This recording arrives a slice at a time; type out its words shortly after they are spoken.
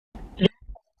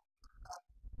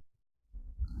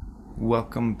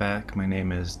Welcome back. My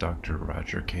name is Dr.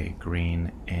 Roger K.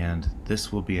 Green, and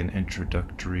this will be an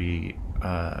introductory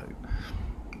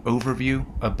overview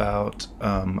about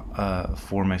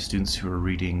for my students who are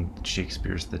reading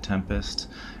Shakespeare's The Tempest.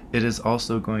 It is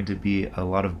also going to be a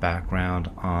lot of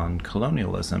background on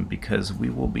colonialism because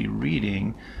we will be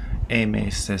reading Aimé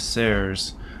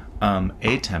Césaire's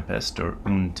A Tempest, or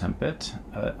Une Tempête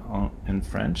in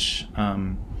French.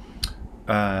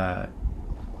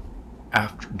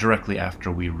 Directly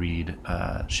after we read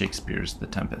Shakespeare's The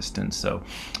Tempest, and so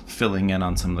filling in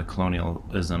on some of the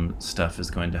colonialism stuff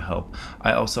is going to help.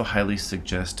 I also highly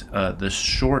suggest this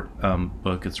short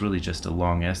book. It's really just a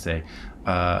long essay,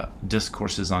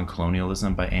 Discourses on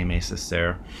Colonialism by Aimé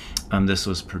Césaire. This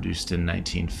was produced in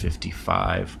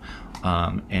 1955,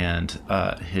 and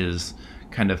his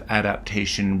kind of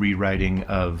adaptation, rewriting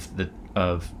of the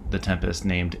Tempest,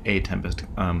 named A Tempest,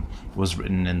 was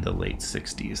written in the late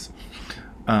 60s.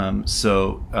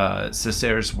 So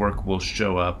Césaire's work will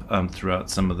show up throughout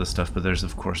some of the stuff, but there's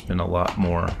of course been a lot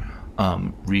more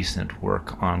recent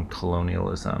work on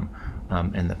colonialism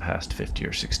in the past 50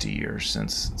 or 60 years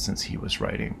since he was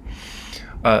writing.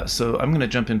 So I'm going to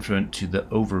jump into the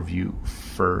overview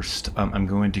first. I'm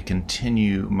going to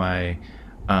continue my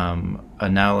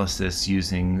analysis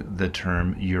using the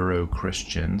term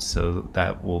Euro-Christian, so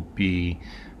that will be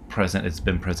present. It's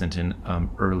been present in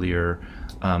earlier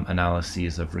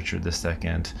analyses of Richard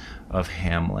II, of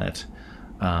Hamlet,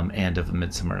 and of A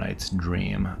Midsummer Night's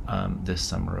Dream this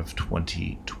summer of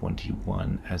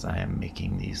 2021, as I am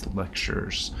making these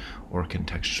lectures or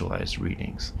contextualized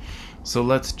readings. So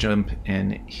let's jump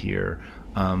in here.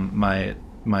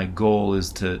 My goal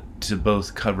is to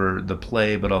both cover the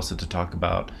play, but also to talk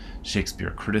about Shakespeare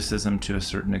criticism to a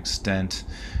certain extent,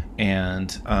 and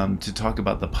to talk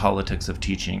about the politics of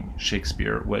teaching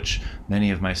Shakespeare, which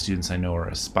many of my students I know are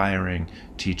aspiring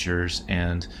teachers,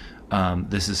 and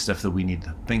this is stuff that we need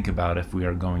to think about if we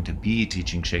are going to be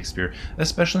teaching Shakespeare,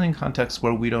 especially in contexts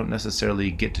where we don't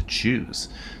necessarily get to choose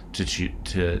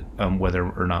whether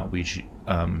or not we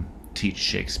teach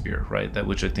Shakespeare, right? That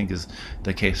which I think is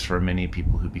the case for many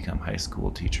people who become high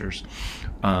school teachers.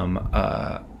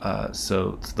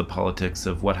 So it's the politics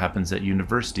of what happens at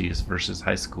universities versus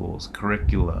high schools,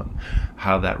 curriculum,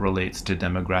 how that relates to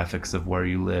demographics of where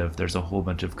you live. There's a whole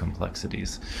bunch of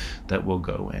complexities that will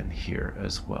go in here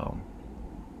as well.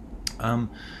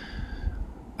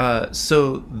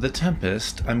 So The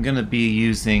Tempest, I'm going to be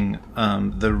using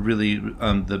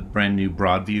the brand new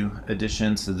Broadview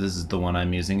edition. So this is the one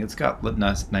I'm using. It's got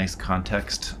nice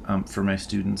context for my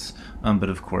students, but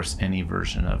of course any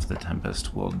version of The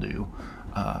Tempest will do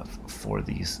for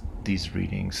these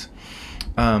readings.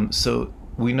 So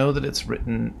we know that it's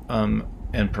written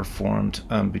and performed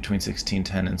between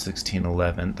 1610 and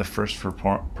 1611. The first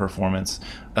performance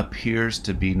appears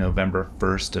to be November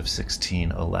 1st of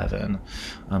 1611,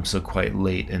 so quite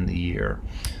late in the year.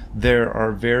 There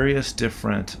are various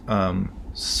different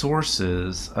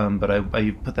sources, but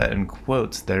I put that in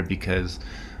quotes there because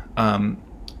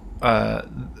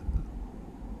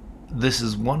this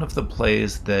is one of the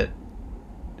plays that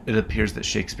it appears that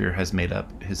Shakespeare has made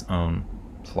up his own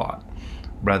plot,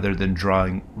 rather than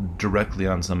drawing directly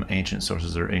on some ancient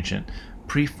sources or ancient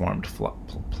preformed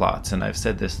plots. And I've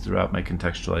said this throughout my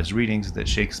contextualized readings, that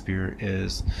Shakespeare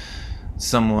is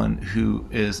someone who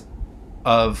is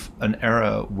of an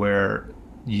era where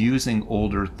using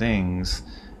older things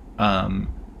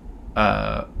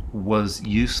was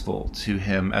useful to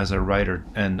him as a writer,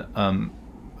 and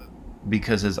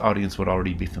because his audience would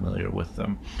already be familiar with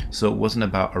them. So it wasn't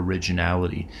about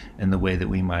originality in the way that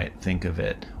we might think of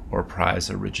it or prize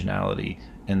originality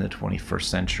in the 21st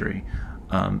century.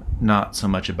 Not so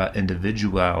much about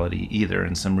individuality either,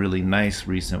 and some really nice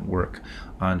recent work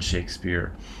on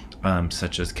Shakespeare,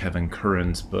 such as Kevin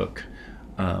Curran's book,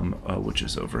 which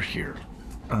is over here.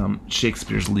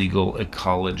 Shakespeare's Legal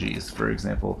Ecologies, for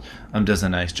example, does a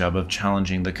nice job of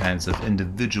challenging the kinds of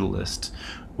individualist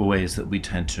ways that we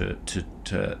tend to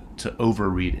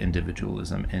overread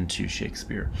individualism into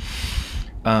Shakespeare.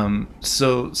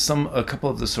 So a couple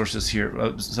of the sources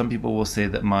here, some people will say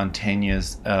that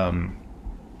Montaigne's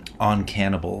On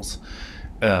Cannibals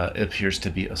appears to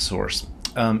be a source.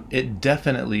 It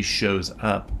definitely shows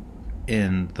up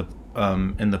in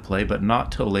the play, but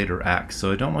not till later acts.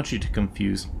 So I don't want you to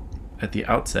confuse at the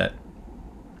outset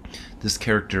this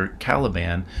character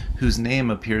Caliban, whose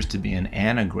name appears to be an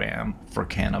anagram for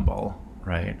cannibal,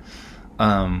 right?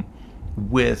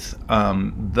 With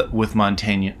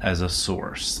Montaigne as a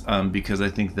source, because I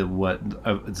think that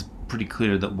it's pretty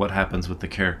clear that what happens with the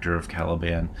character of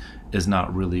Caliban is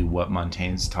not really what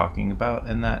Montaigne's talking about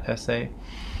in that essay.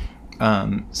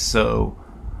 So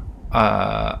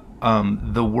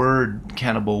the word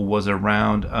cannibal was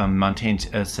around. Montaigne's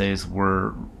essays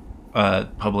were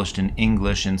published in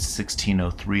English in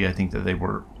 1603. I think that they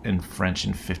were in French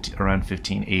in around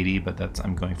 1580, but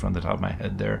I'm going from the top of my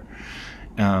head there.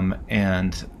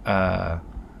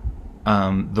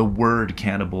 The word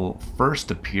cannibal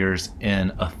first appears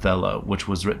in Othello, which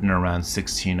was written around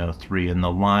 1603, and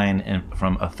the line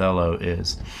from Othello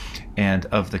is, "And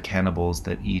of the cannibals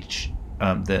that each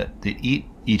other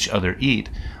eat,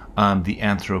 the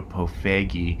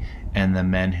anthropophagi, and the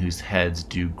men whose heads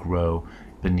do grow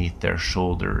beneath their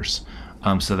shoulders."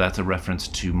 So that's a reference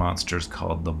to monsters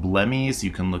called the Blemmies.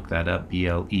 You can look that up,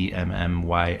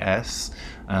 Blemmys.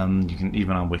 You can,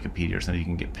 even on Wikipedia or something, you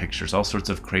can get pictures, all sorts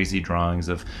of crazy drawings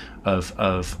of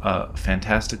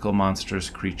fantastical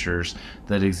monstrous creatures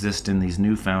that exist in these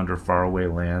newfound or faraway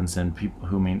lands, and people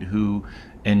who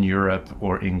in Europe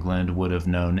or England would have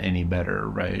known any better,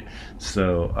 right?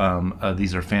 So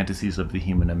these are fantasies of the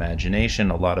human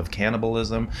imagination. A lot of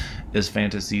cannibalism is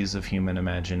fantasies of human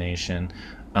imagination.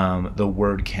 The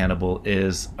word cannibal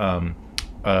is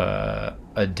a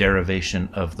derivation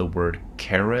of the word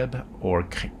Carib or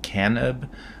Canib,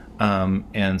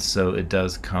 and so it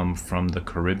does come from the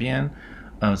Caribbean.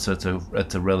 So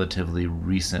it's a relatively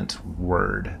recent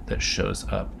word that shows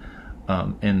up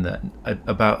in the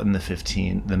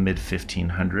mid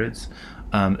 1500s,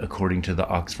 according to the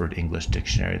Oxford English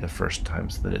Dictionary, the first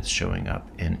times that it's showing up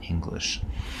in English.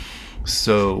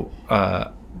 So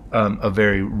a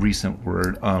very recent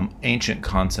word. Ancient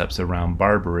concepts around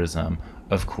barbarism,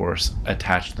 of course,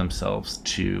 attach themselves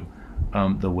to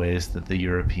the ways that the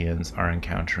Europeans are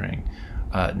encountering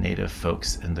native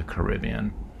folks in the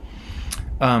Caribbean.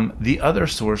 The other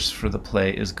source for the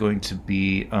play is going to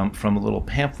be from a little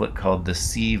pamphlet called The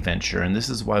Sea Venture, and this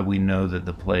is why we know that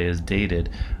the play is dated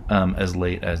as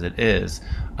late as it is,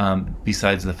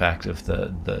 besides the fact of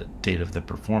the date of the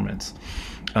performance.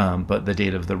 But the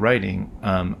date of the writing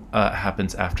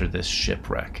happens after this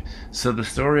shipwreck. So the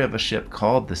story of a ship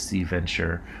called the Sea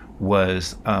Venture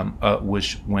was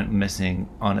which went missing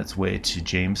on its way to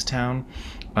Jamestown,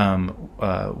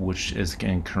 which is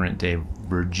in current day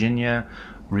Virginia.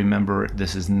 Remember,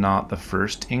 this is not the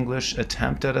first English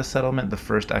attempt at a settlement. The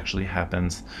first actually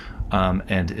happens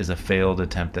and is a failed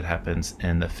attempt that happens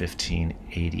in the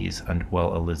 1580s,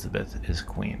 while Elizabeth is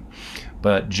queen.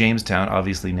 But Jamestown,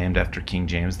 obviously named after King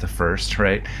James the First,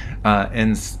 right?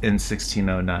 In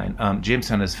 1609.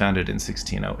 Jamestown is founded in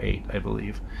 1608, I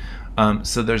believe.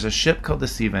 So there's a ship called the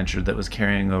Sea Venture that was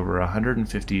carrying over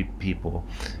 150 people,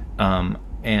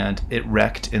 and it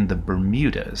wrecked in the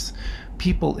Bermudas.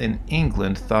 People in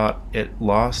England thought it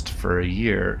lost for a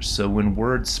year, so when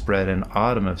word spread in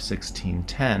autumn of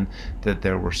 1610 that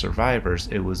there were survivors,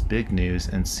 it was big news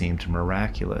and seemed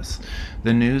miraculous.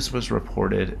 The news was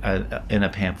reported in a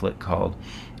pamphlet called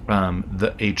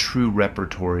A True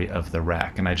Repertory of the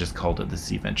Wrack, and I just called it The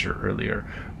Sea Venture earlier,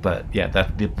 but yeah,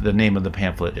 the name of the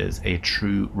pamphlet is A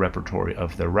True Repertory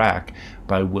of the Wrack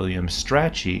by William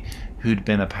Strachey, who'd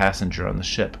been a passenger on the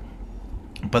ship.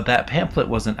 But that pamphlet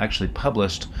wasn't actually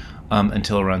published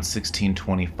until around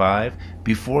 1625.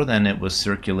 Before then, it was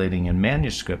circulating in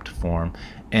manuscript form,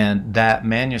 and that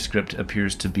manuscript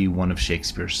appears to be one of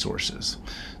Shakespeare's sources.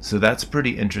 So that's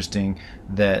pretty interesting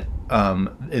that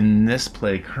in this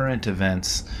play, current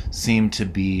events seem to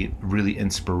be really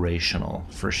inspirational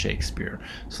for Shakespeare.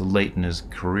 So late in his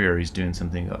career, he's doing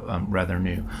something rather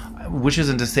new, which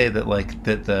isn't to say that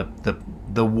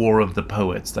the War of the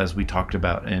Poets, as we talked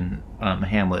about in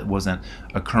Hamlet, wasn't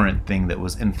a current thing that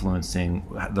was influencing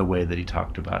the way that he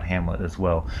talked about Hamlet as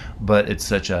well. But it's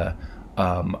such a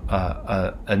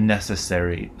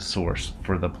necessary source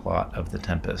for the plot of The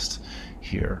Tempest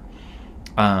here.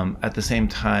 At the same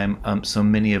time, so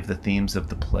many of the themes of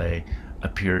the play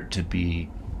appear to be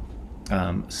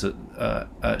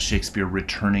Shakespeare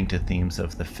returning to themes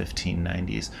of the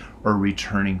 1590s, or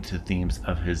returning to themes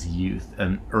of his youth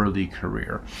and early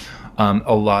career.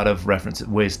 A lot of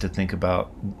ways to think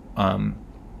about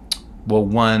well,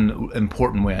 one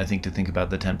important way I think to think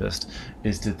about The Tempest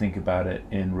is to think about it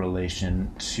in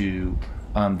relation to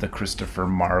the Christopher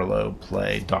Marlowe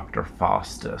play, Dr.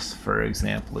 Faustus, for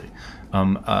example.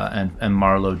 And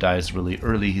Marlowe dies really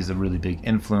early. He's a really big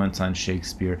influence on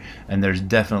Shakespeare, and there's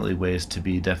definitely ways to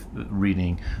be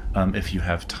reading, if you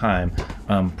have time,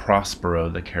 Prospero,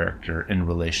 the character, in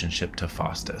relationship to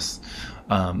Faustus.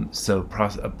 So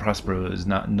Prospero is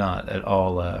not at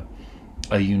all a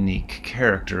unique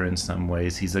character in some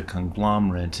ways. He's a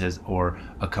conglomerate or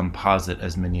a composite,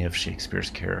 as many of Shakespeare's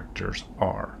characters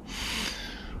are.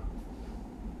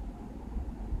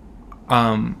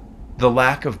 the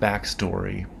lack of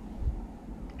backstory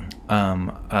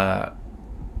um, uh,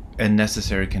 and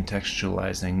necessary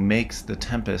contextualizing makes the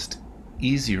Tempest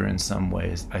easier in some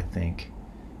ways, I think,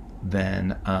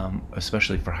 than,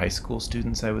 especially for high school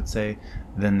students, I would say,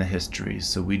 than the histories.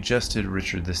 So we just did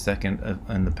Richard II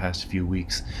in the past few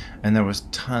weeks, and there was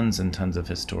tons and tons of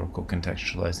historical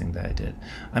contextualizing that I did.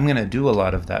 I'm going to do a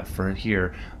lot of that for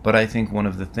here, but I think one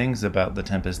of the things about the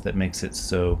Tempest that makes it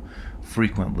so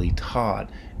frequently taught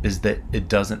is that it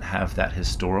doesn't have that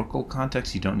historical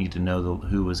context. You don't need to know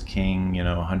who was king,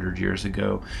 100 years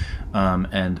ago,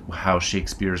 and how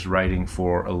Shakespeare's writing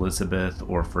for Elizabeth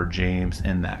or for James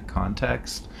in that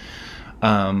context.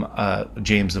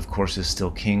 James, of course, is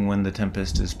still king when the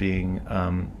Tempest is being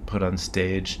put on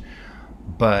stage,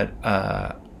 but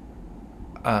I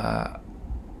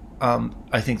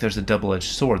think there's a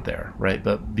double-edged sword there, right?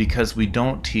 But because we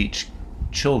don't teach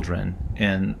children,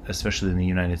 and especially in the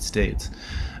United States,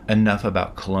 enough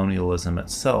about colonialism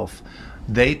itself,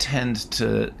 they tend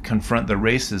to confront the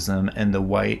racism and the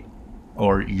white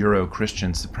or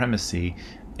Euro-Christian supremacy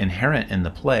inherent in the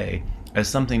play as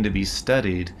something to be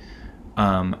studied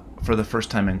for the first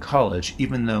time in college,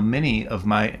 even though many of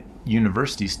my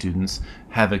university students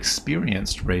have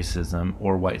experienced racism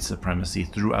or white supremacy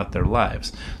throughout their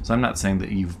lives. So I'm not saying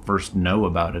that you first know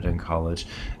about it in college.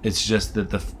 It's just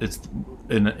that it's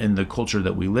in the culture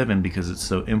that we live in, because it's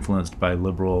so influenced by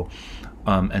liberal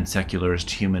and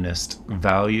secularist humanist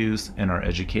values in our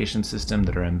education system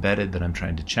that are embedded, that I'm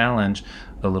trying to challenge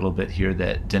a little bit here,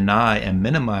 that deny and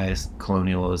minimize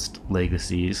colonialist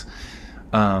legacies.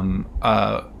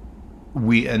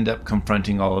 We end up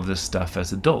confronting all of this stuff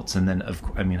as adults. And then,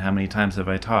 how many times have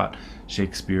I taught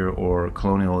Shakespeare or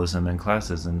colonialism in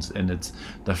classes? And it's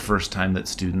the first time that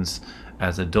students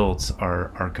as adults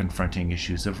are confronting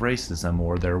issues of racism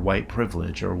or their white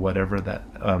privilege or whatever that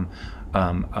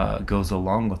goes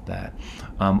along with that,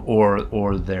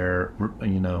 or their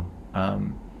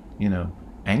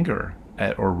anger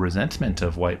at, or resentment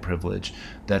of white privilege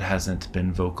that hasn't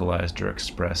been vocalized or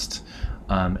expressed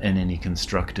in any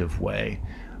constructive way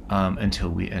until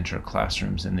we enter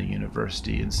classrooms in the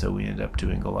university. And so we end up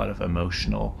doing a lot of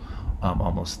emotional,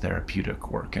 almost therapeutic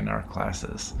work in our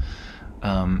classes.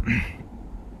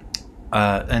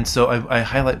 And so I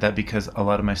highlight that because a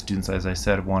lot of my students, as I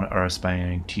said, are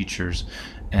aspiring teachers,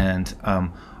 and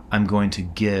I'm going to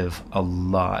give a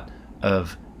lot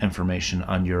of information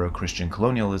on Euro-Christian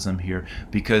colonialism here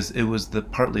because it was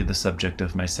partly the subject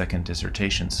of my second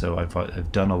dissertation. So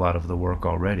I've done a lot of the work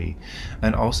already,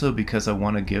 and also because I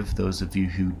want to give those of you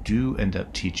who do end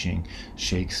up teaching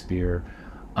Shakespeare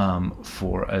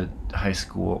for a high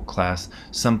school class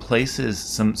some places,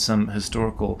 some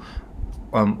historical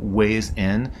ways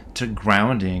in to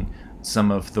grounding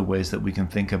some of the ways that we can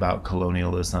think about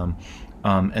colonialism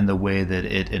and the way that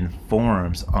it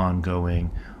informs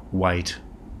ongoing white,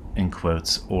 in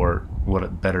quotes, or what a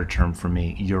better term for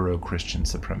me, Euro-Christian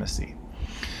supremacy.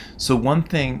 So one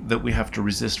thing that we have to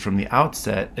resist from the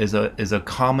outset is a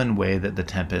common way that The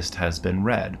Tempest has been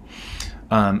read.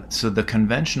 So the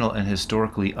conventional and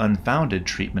historically unfounded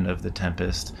treatment of The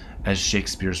Tempest as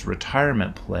Shakespeare's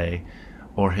retirement play,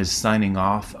 or his signing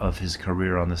off of his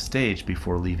career on the stage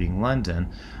before leaving London,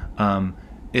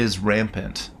 is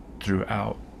rampant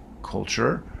throughout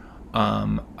culture.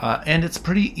 And it's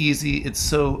pretty easy. It's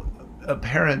so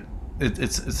apparent.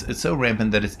 It's so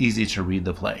rampant that it's easy to read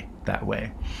the play that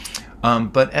way.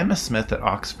 But Emma Smith at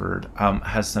Oxford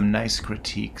has some nice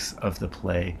critiques of the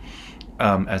play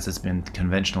as it's been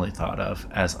conventionally thought of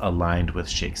as aligned with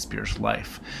Shakespeare's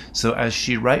life. So as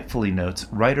she rightfully notes,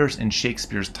 writers in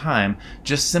Shakespeare's time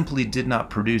just simply did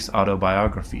not produce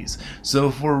autobiographies. So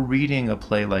if we're reading a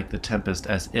play like The Tempest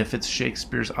as if it's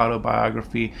Shakespeare's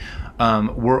autobiography,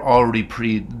 we're already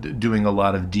doing a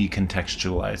lot of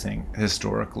decontextualizing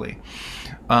historically.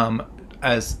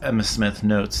 As Emma Smith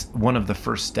notes, one of the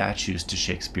first statues to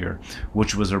Shakespeare,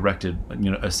 which was erected,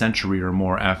 a century or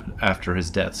more after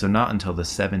his death, so not until the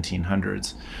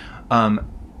 1700s,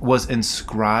 was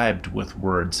inscribed with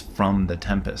words from The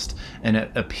Tempest. And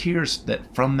it appears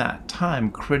that from that time,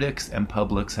 critics and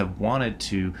publics have wanted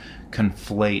to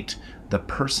conflate the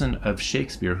person of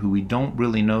Shakespeare, who we don't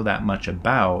really know that much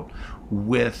about,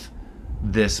 with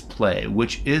this play,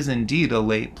 which is indeed a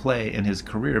late play in his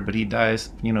career, but he dies,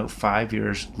 5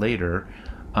 years later.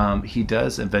 He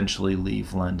does eventually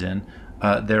leave London.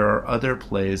 There are other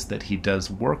plays that he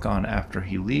does work on after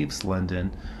he leaves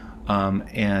London, but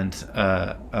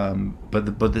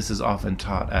this is often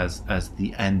taught as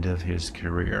the end of his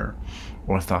career,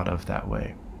 or thought of that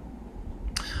way.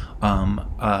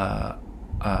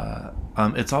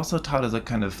 It's also taught as a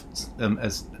kind of,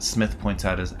 as Smith points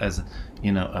out, as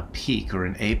you know, a peak or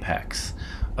an apex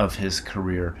of his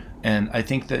career. And I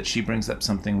think that she brings up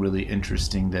something really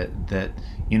interesting, that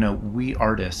you know, we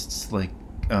artists, like,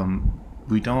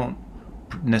 we don't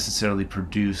necessarily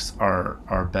produce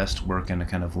our best work in a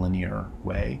kind of linear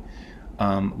way.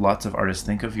 Lots of artists,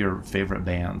 think of your favorite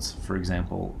bands, for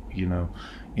example. You know,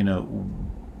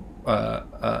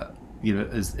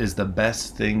 is the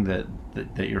best thing that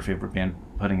your favorite band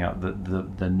putting out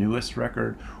the newest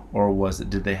record, or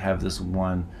did they have this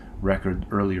one record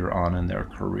earlier on in their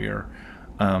career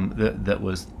that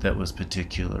was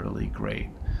particularly great?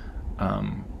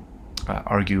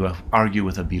 Argue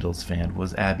with a Beatles fan,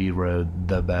 was Abbey Road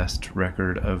the best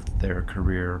record of their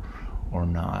career or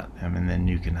not? I mean, then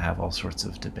you can have all sorts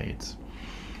of debates.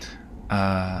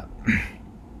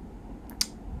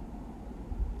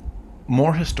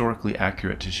 More historically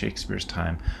accurate to Shakespeare's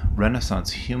time,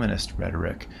 Renaissance humanist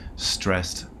rhetoric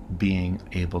stressed being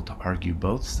able to argue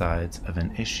both sides of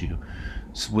an issue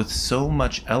with so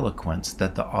much eloquence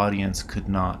that the audience could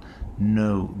not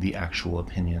know the actual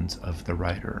opinions of the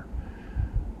writer.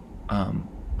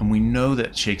 And we know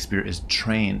that Shakespeare is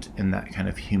trained in that kind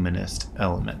of humanist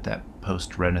element, that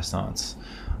post-Renaissance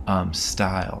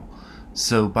style.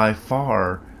 So by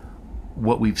far,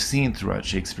 what we've seen throughout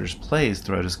Shakespeare's plays,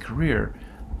 throughout his career,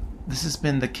 this has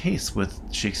been the case with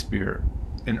Shakespeare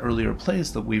in earlier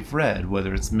plays that we've read,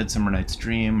 whether it's Midsummer Night's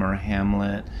Dream or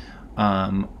Hamlet,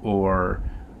 or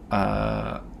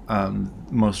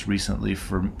most recently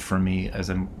for me, as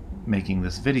I'm making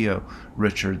this video,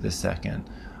 Richard II.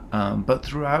 But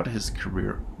throughout his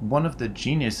career, one of the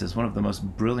geniuses, one of the most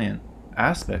brilliant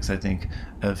aspects, I think,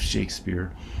 of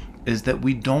Shakespeare is that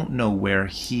we don't know where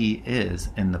he is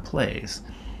in the plays,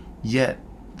 yet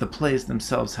the plays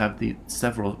themselves have the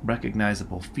several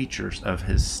recognizable features of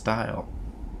his style.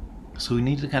 So we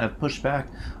need to kind of push back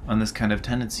on this kind of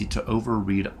tendency to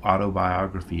overread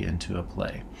autobiography into a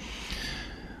play.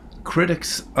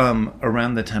 Critics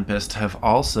around The Tempest have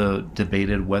also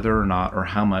debated whether or not, or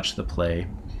how much, the play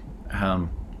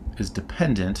is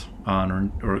dependent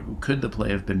on, or could the play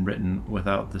have been written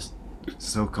without this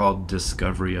so-called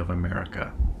discovery of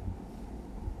America.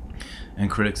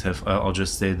 And critics have, I'll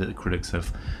just say that critics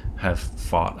have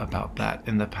fought about that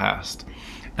in the past.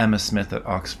 Emma Smith at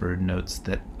Oxford notes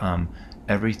that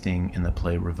everything in the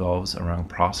play revolves around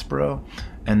Prospero,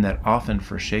 and that often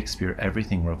for Shakespeare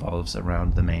everything revolves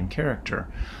around the main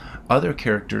character. Other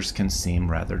characters can seem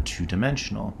rather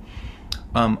two-dimensional.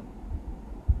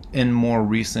 In more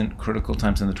recent critical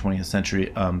times in the 20th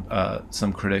century,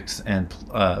 some critics and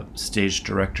stage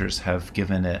directors have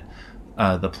given it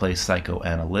the play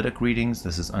psychoanalytic readings.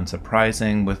 This is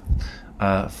unsurprising with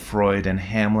Freud and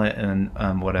Hamlet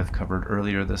and what I've covered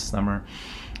earlier this summer.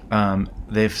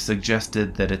 They've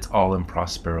suggested that it's all in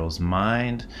Prospero's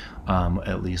mind.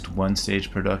 At least one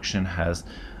stage production has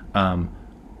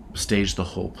staged the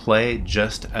whole play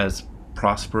just as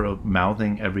Prospero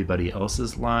mouthing everybody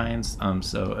else's lines,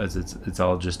 so as it's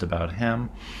all just about him.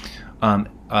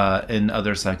 In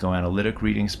other psychoanalytic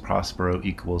readings, Prospero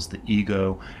equals the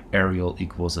ego, Ariel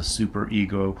equals a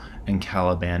superego, and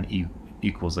Caliban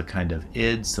equals a kind of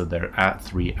id, so they're at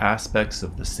three aspects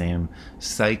of the same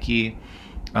psyche.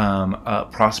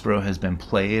 Prospero has been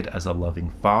played as a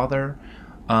loving father,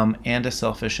 and a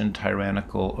selfish and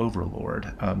tyrannical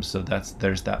overlord. So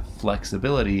there's that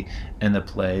flexibility in the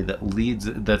play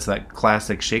that's that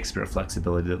classic Shakespeare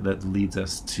flexibility that leads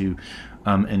us to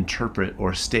interpret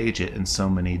or stage it in so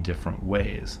many different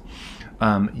ways.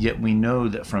 Yet we know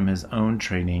that from his own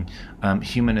training, in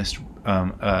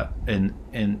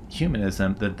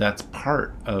humanism, that's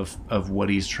part of what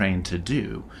he's trained to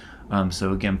do.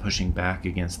 So again, pushing back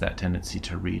against that tendency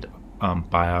to read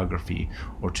biography,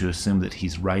 or to assume that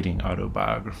he's writing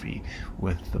autobiography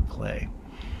with the play.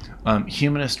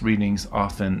 Humanist readings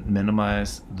often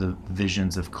minimize the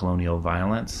visions of colonial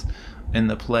violence in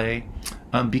the play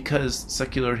because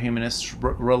secular humanists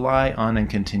rely on and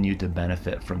continue to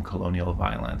benefit from colonial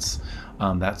violence.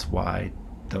 That's why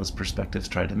those perspectives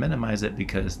try to minimize it,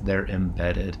 because they're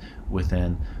embedded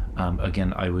within,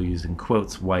 again, I will use in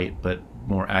quotes, white, but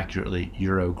more accurately,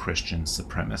 Euro-Christian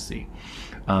supremacy.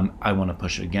 I want to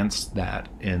push against that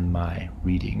in my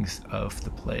readings of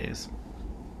the plays.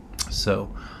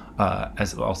 So,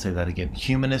 as I'll say that again,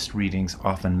 humanist readings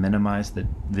often minimize the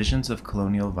visions of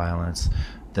colonial violence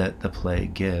that the play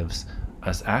gives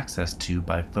us access to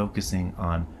by focusing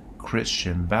on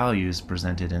Christian values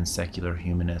presented in secular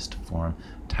humanist form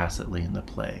tacitly in the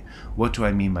play. What do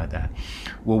I mean by that?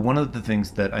 Well, one of the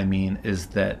things that I mean is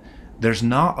that there's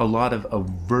not a lot of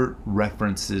overt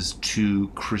references to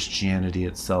Christianity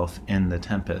itself in The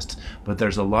Tempest, but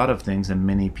there's a lot of things, and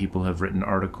many people have written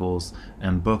articles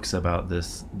and books about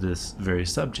this very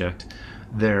subject.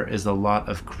 There is a lot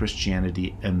of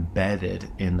Christianity embedded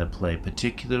in the play,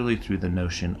 particularly through the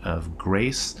notion of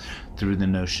grace, through the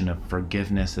notion of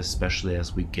forgiveness, especially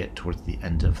as we get towards the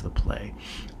end of the play.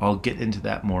 I'll get into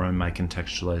that more in my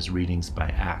contextualized readings by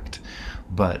act,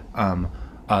 but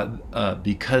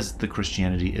because the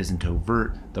Christianity isn't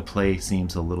overt, the play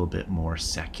seems a little bit more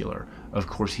secular. Of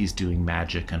course, he's doing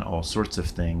magic and all sorts of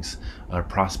things.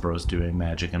 Prospero's doing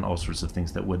magic and all sorts of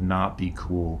things that would not be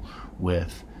cool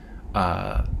with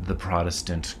the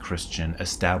Protestant Christian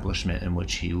establishment in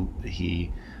which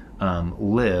he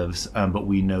lives, but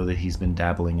we know that he's been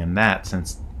dabbling in that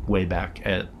since way back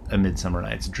at A Midsummer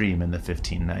Night's Dream in the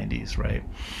 1590s, right?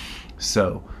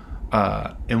 So,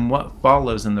 in what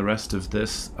follows in the rest of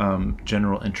this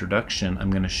general introduction,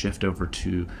 I'm going to shift over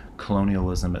to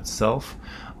colonialism itself,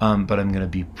 but I'm going to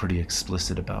be pretty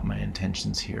explicit about my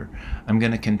intentions here. I'm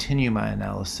going to continue my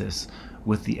analysis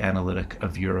with the analytic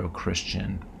of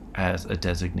Euro-Christian as a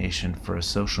designation for a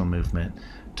social movement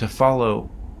to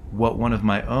follow what one of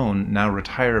my own now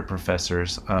retired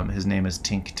professors, his name is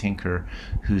Tink Tinker,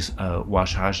 who's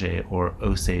Washaje or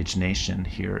Osage Nation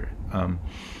here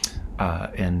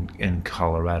in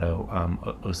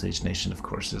Colorado. Osage Nation, of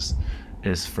course,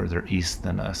 is further east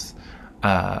than us.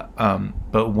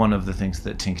 But one of the things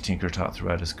that Tink Tinker taught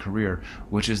throughout his career,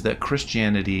 which is that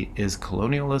Christianity is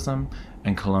colonialism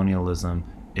and colonialism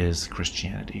is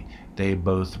Christianity. They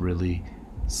both really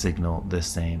signal the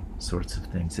same sorts of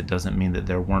things. It doesn't mean that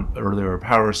there weren't earlier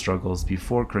power struggles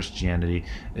before Christianity.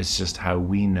 It's just how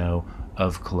we know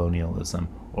of colonialism,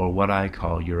 or what I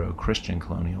call Euro-Christian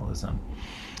colonialism.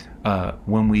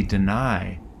 When we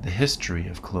deny the history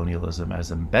of colonialism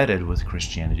as embedded with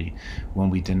Christianity, when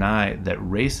we deny that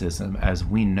racism as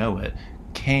we know it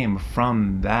came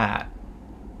from that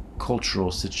cultural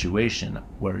situation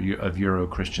of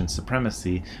Euro-Christian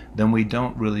supremacy, then we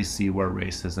don't really see where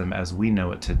racism as we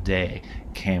know it today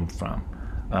came from.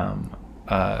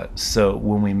 So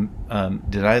when we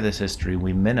deny this history,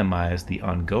 we minimize the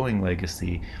ongoing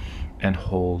legacy and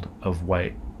hold of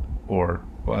white or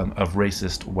of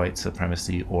racist white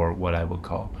supremacy, or what I would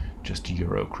call just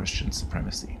Euro-Christian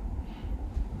supremacy.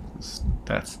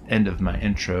 That's end of my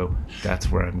intro.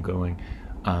 That's where I'm going.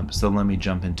 So let me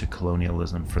jump into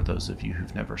colonialism for those of you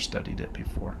who've never studied it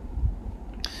before.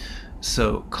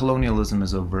 So colonialism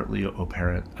is overtly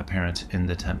apparent in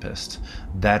The Tempest.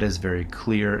 That is very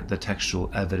clear. The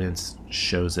textual evidence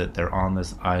shows it. They're on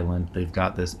this island. They've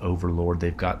got this overlord.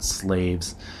 They've got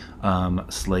slaves,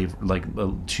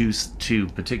 two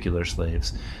particular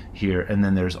slaves here. And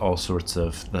then there's all sorts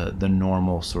of the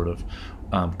normal sort of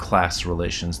class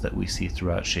relations that we see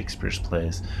throughout Shakespeare's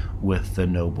plays with the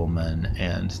nobleman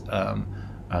and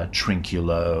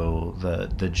Trinculo,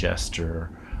 the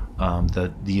jester,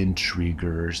 the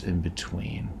intriguers in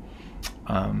between.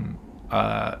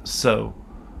 So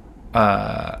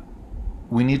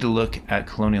we need to look at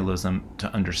colonialism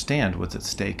to understand what's at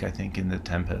stake, I think, in The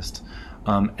Tempest.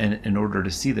 And in order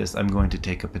to see this, I'm going to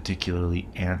take a particularly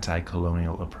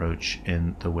anti-colonial approach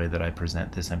in the way that I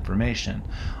present this information.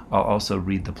 I'll also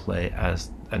read the play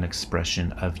as an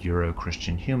expression of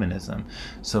Euro-Christian humanism,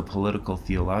 so political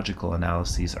theological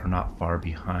analyses are not far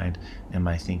behind in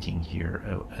my thinking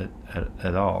here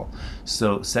at all.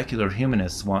 So secular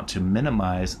humanists want to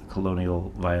minimize colonial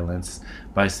violence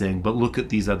by saying, but look at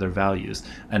these other values.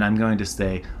 And I'm going to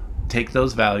say, take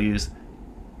those values,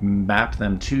 map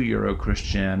them to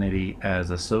Euro-Christianity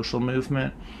as a social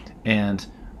movement, and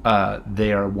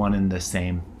they are one and the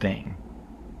same thing.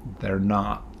 They're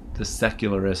not. The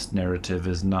secularist narrative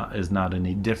is not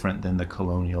any different than the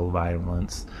colonial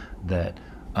violence that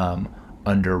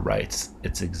underwrites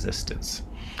its existence.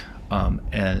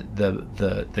 And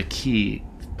the key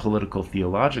political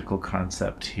theological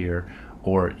concept here,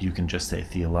 or you can just say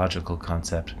theological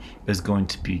concept, is going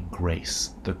to be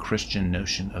grace, the Christian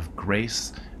notion of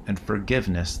grace and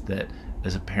forgiveness that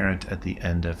is apparent at the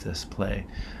end of this play.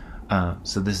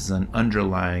 So this is an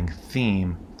underlying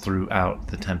theme throughout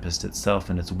The Tempest itself,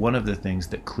 and it's one of the things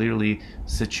that clearly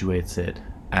situates it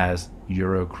as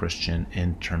Euro-Christian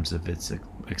in terms of its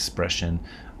expression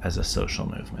as a social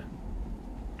movement.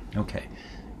 Okay,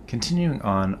 continuing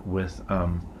on with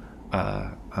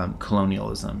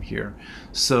colonialism here.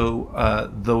 So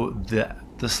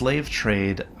the slave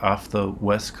trade off the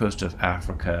west coast of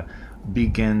Africa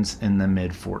begins in the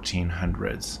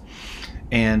mid-1400s,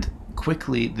 and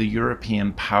quickly the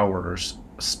European powers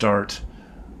start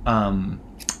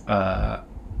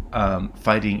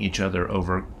fighting each other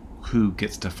over who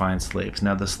gets to find slaves.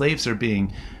 Now the slaves are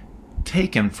being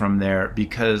taken from there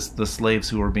because the slaves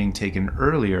who were being taken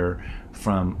earlier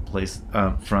from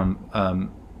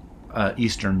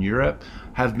Eastern Europe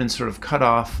have been sort of cut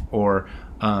off, or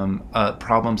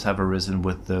problems have arisen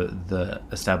with the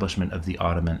establishment of the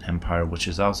Ottoman Empire, which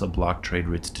has also blocked trade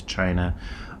routes to China.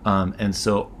 And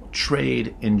so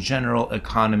trade in general,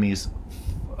 economies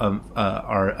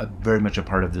are very much a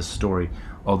part of this story,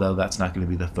 although that's not going to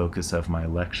be the focus of my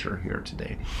lecture here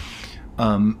today.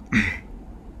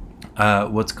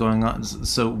 What's going on?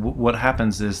 So what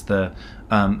happens is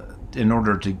in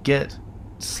order to get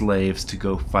slaves to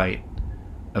go fight,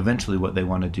 eventually what they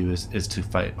want to do is to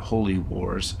fight holy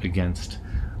wars against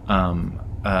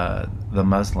the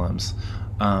Muslims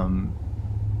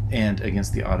and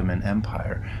against the Ottoman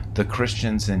Empire. The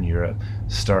Christians in Europe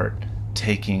start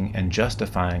taking and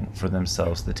justifying for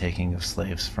themselves the taking of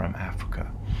slaves from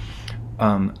Africa.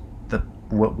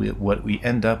 What we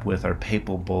end up with are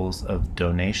papal bulls of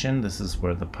donation. This is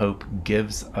where the Pope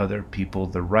gives other people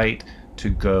the right to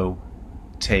go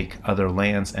take other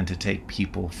lands and to take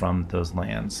people from those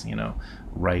lands,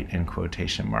 right in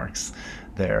quotation marks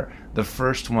there. The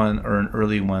first one, or an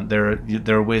early one, there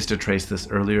are ways to trace this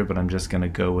earlier, but I'm just going to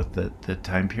go with the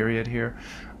time period here,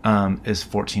 is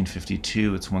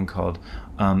 1452. It's one called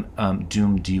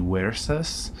Dum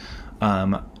Diversas,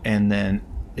 and then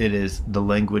the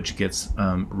language gets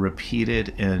repeated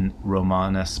in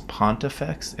Romanus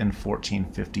Pontifex in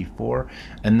 1454,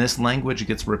 and this language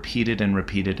gets repeated and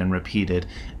repeated and repeated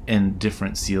in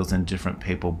different seals and different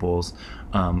papal bulls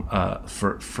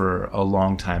for a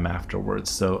long time afterwards.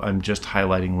 So I'm just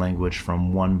highlighting language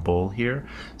from one bull here.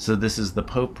 So this is the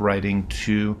Pope writing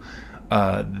to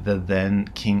the then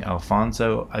King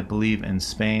Alfonso, I believe, in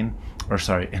Spain, or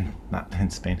sorry, not in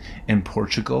Spain, in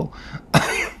Portugal.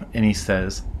 And he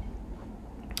says,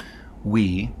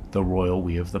 "We, the royal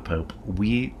we of the Pope,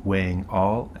 we weighing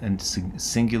all and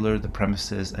singular the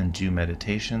premises and due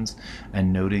meditations,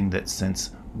 and noting that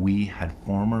since we had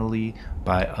formerly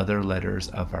by other letters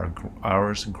of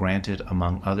ours granted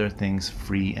among other things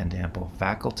free and ample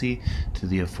faculty to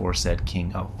the aforesaid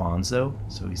King Alfonso,"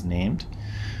 so he's named,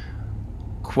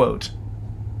 quote,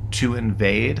 "to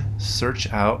invade,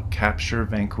 search out, capture,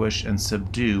 vanquish, and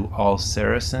subdue all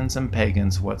Saracens and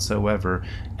pagans whatsoever,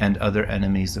 and other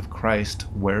enemies of Christ,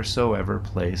 wheresoever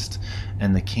placed,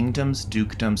 and the kingdoms,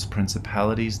 dukedoms,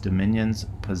 principalities, dominions,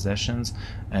 possessions,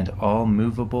 and all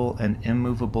movable and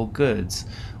immovable goods,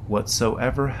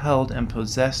 whatsoever held and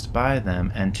possessed by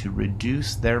them, and to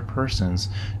reduce their persons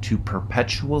to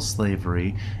perpetual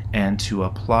slavery, and to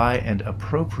apply and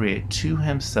appropriate to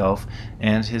himself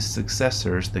and his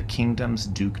successors the kingdoms,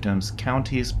 dukedoms,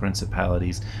 counties,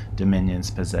 principalities,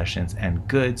 dominions, possessions, and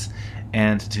goods,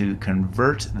 and to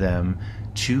convert them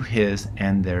to his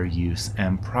and their use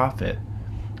and profit.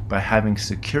 By having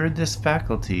secured this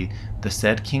faculty, the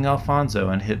said King Alfonso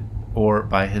or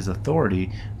by his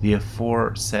authority, the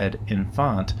aforesaid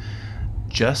infant,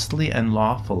 justly and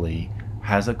lawfully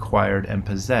has acquired and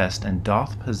possessed and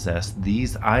doth possess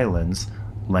these islands,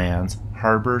 lands,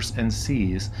 harbors, and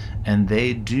seas, and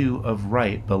they do of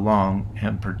right belong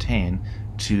and pertain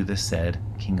to the said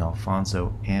King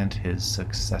Alfonso and his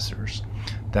successors.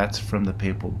 That's from the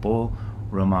papal bull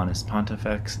Romanus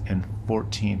Pontifex in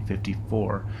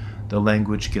 1454. The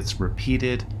language gets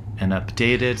repeated and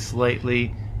updated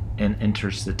slightly in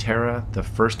Inter Cetera, the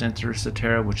first Inter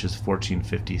Cetera, which is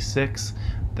 1456.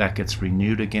 That gets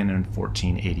renewed again in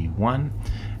 1481,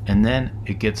 and then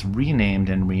it gets renamed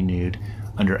and renewed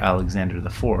under Alexander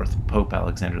IV, Pope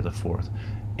Alexander IV,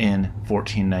 in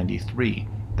 1493.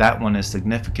 That one is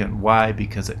significant. Why?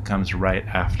 Because it comes right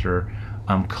after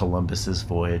Columbus's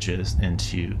voyages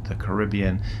into the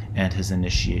Caribbean and his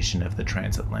initiation of the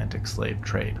transatlantic slave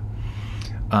trade.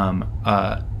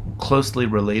 Closely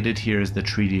related here is the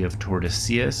Treaty of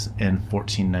Tordesillas in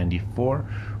 1494,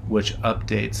 which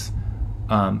updates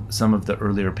some of the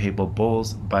earlier papal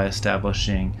bulls by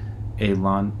establishing a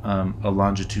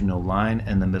longitudinal line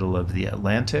in the middle of the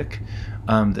Atlantic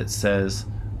that says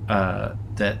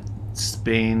that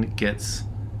Spain gets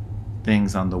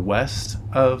things on the west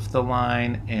of the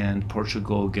line and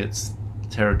Portugal gets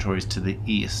territories to the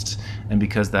east. And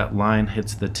because that line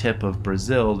hits the tip of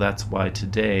Brazil, that's why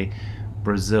today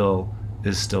Brazil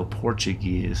is still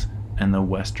Portuguese and the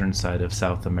western side of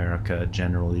South America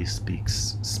generally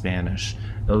speaks Spanish,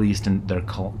 at least in their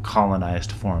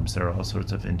colonized forms. There are all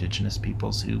sorts of indigenous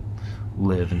peoples who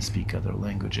live and speak other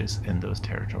languages in those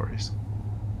territories.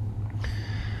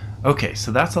 Okay,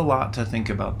 so that's a lot to think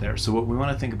about there. So what we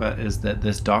want to think about is that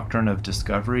this doctrine of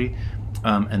discovery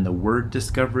and the word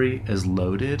discovery is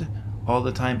loaded all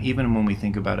the time, even when we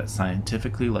think about it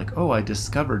scientifically, like, oh, I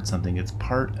discovered something. It's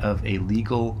part of a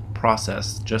legal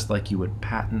process, just like you would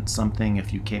patent something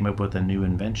if you came up with a new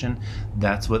invention.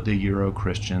 That's what the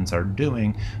Euro-Christians are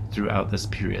doing throughout this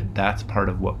period. That's part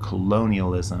of what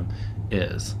colonialism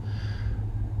is.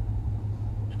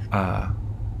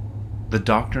 The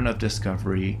doctrine of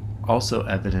discovery also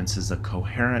evidences a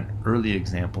coherent early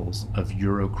examples of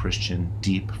Euro-Christian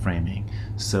deep framing.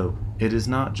 So it is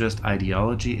not just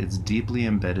ideology, it's deeply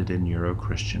embedded in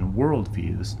Euro-Christian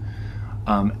worldviews.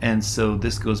 And so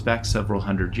this goes back several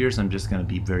hundred years. I'm just going to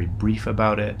be very brief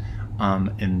about it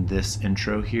in this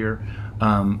intro here.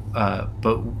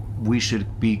 But we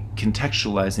should be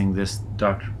contextualizing this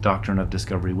doctrine of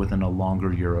discovery within a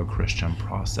longer Euro-Christian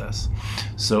process.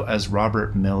 So as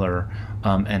Robert Miller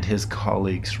and his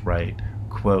colleagues write,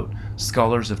 quote,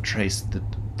 scholars have traced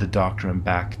the doctrine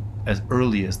back as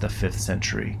early as the 5th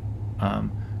century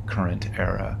current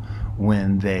era,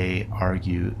 when they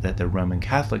argue that the Roman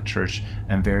Catholic Church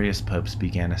and various popes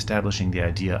began establishing the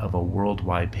idea of a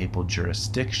worldwide papal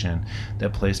jurisdiction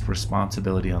that placed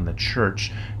responsibility on the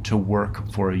Church to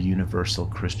work for a universal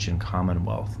Christian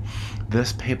commonwealth.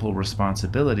 This papal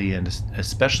responsibility, and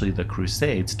especially the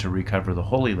Crusades to recover the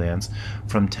Holy Lands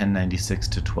from 1096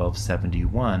 to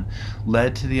 1271,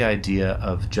 led to the idea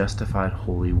of justified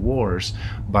holy wars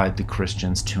by the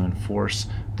Christians to enforce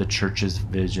the Church's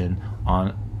vision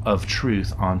of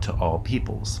truth onto all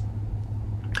peoples.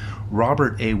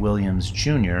 Robert A. Williams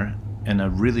Jr., in a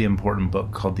really important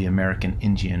book called The American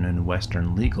Indian and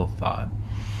Western Legal Thought,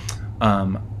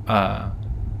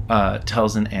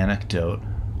 tells an anecdote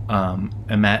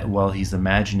while he's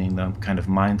imagining the kind of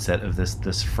mindset of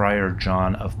this Friar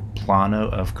John of Plano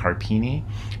of Carpini,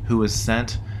 who was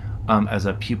sent as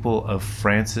a pupil of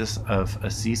Francis of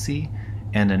Assisi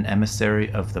and an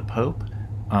emissary of the Pope,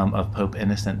 of Pope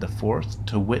Innocent IV,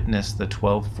 to witness the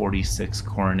 1246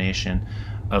 coronation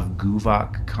of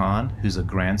Guvak Khan, who's a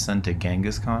grandson to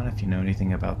Genghis Khan, if you know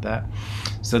anything about that.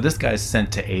 So this guy's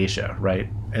sent to Asia, right,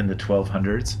 in the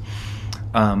 1200s,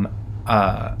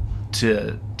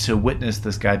 to witness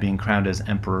this guy being crowned as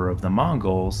Emperor of the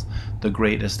Mongols, the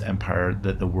greatest empire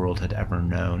that the world had ever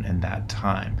known in that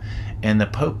time. And the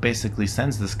Pope basically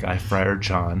sends this guy, Friar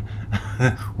John,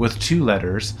 with 2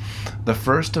 letters, the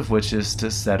first of which is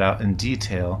to set out in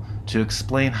detail to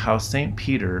explain how St.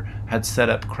 Peter had set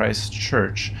up Christ's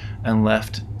church and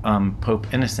left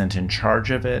Pope Innocent in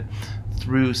charge of it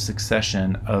through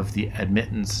succession of the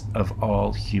admittance of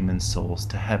all human souls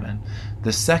to heaven.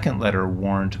 The second letter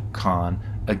warned Khan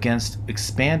against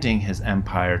expanding his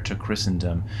empire to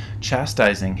Christendom,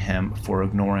 chastising him for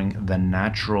ignoring the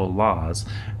natural laws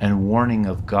and warning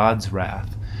of God's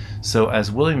wrath. So,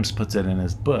 as Williams puts it in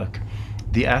his book,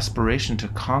 the aspiration to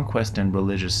conquest and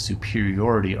religious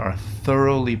superiority are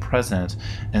thoroughly present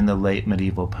in the late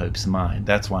medieval pope's mind.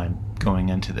 That's why I'm going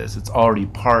into this. It's already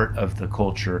part of the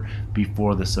culture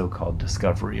before the so-called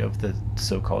discovery of the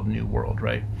so-called New World,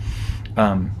 right?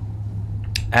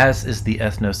 As is the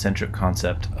ethnocentric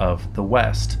concept of the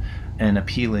West, and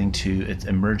appealing to its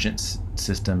emergent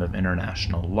system of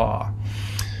international law.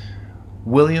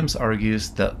 Williams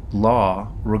argues that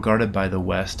law, regarded by the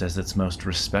West as its most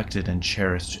respected and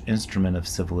cherished instrument of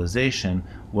civilization,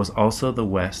 was also the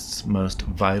West's most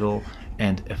vital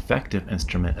and effective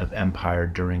instrument of empire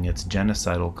during its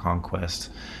genocidal conquest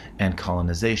and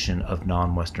colonization of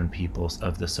non-Western peoples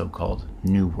of the so-called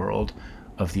New World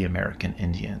of the American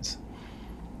Indians.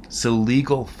 So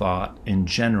legal thought in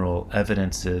general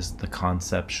evidences the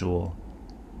conceptual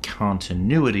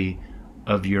continuity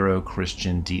of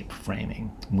Euro-Christian deep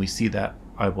framing. And we see that.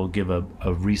 I will give a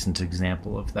recent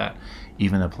example of that,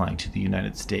 even applying to the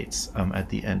United States at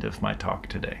the end of my talk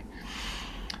today.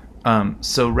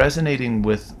 So resonating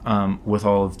with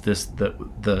all of this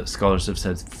that the scholars have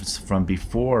said from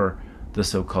before the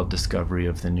so-called discovery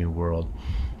of the New World,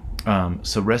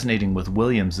 so resonating with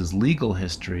Williams's legal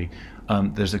history,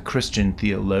 there's a Christian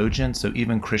theologian. So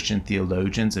even Christian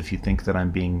theologians, if you think that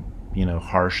I'm being,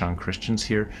 harsh on Christians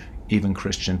here, even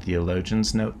Christian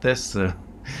theologians note this. So,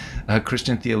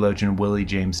 Christian theologian Willie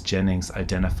James Jennings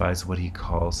identifies what he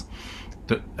calls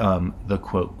the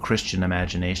quote Christian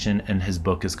imagination, and his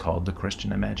book is called The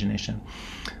Christian Imagination.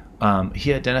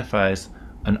 He identifies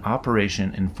an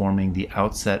operation informing the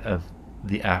outset of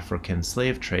the African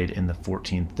slave trade in the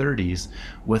 1430s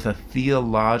with a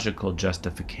theological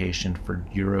justification for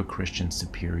Euro-Christian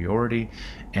superiority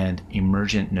and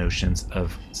emergent notions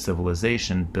of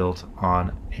civilization built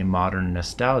on a modern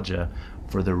nostalgia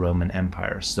for the Roman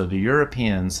Empire. So the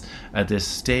Europeans at this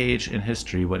stage in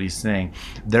history, what he's saying,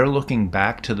 they're looking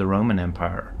back to the Roman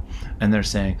Empire and they're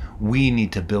saying, we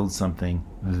need to build something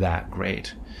that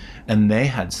great. And they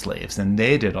had slaves and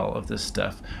they did all of this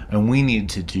stuff, and we need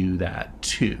to do that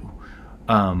too.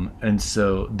 And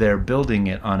so they're building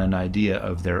it on an idea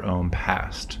of their own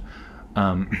past.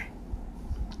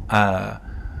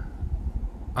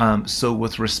 So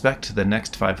with respect to the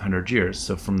next 500 years,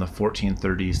 so from the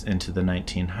 1430s into the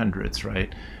 1900s,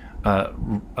 right,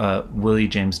 Willie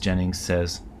James Jennings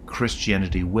says,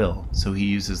 Christianity will, so he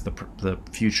uses the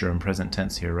future and present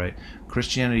tense here, right?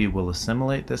 Christianity will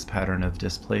assimilate this pattern of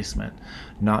displacement.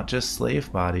 Not just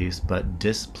slave bodies, but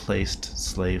displaced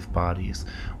slave bodies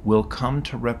will come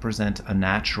to represent a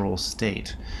natural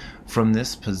state. From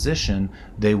this position,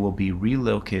 they will be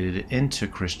relocated into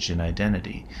Christian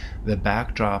identity. The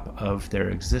backdrop of their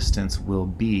existence will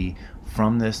be,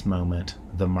 from this moment,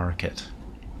 the market.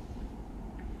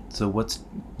 So what's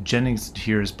Jennings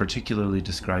here is particularly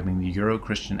describing the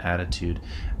Euro-Christian attitude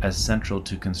as central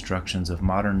to constructions of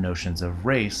modern notions of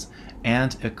race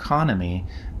and economy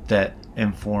that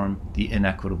inform the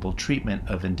inequitable treatment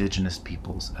of indigenous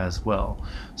peoples as well.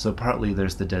 So partly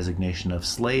there's the designation of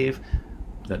slave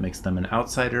that makes them an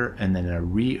outsider, and then a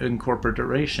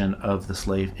reincorporation of the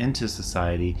slave into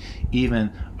society,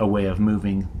 even a way of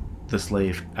moving the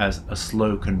slave as a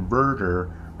slow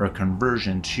converter or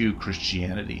conversion to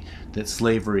Christianity. That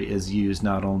slavery is used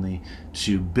not only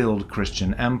to build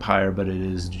Christian empire, but it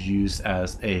is used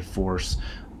as a force,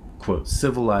 quote,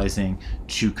 civilizing,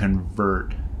 to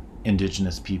convert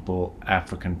indigenous people,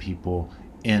 African people,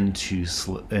 into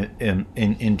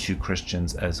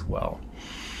Christians as well.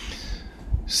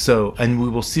 So, and we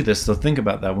will see this. So think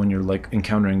about that when you're like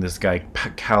encountering this guy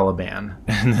Caliban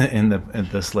in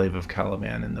the slave of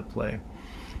Caliban in the play.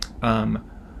 And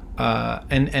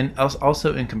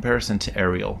also in comparison to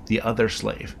Ariel, the other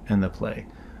slave in the play.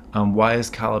 Why is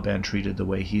Caliban treated the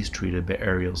way he's treated, but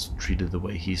Ariel's treated the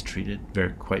way he's treated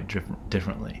quite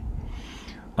differently?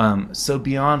 So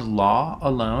beyond law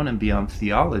alone and beyond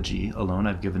theology alone,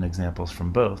 I've given examples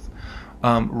from both.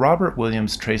 Robert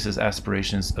Williams traces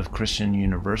aspirations of Christian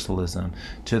universalism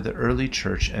to the early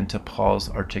church and to Paul's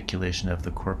articulation of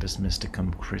the Corpus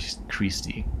Mysticum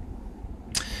Christi,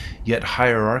 yet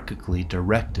hierarchically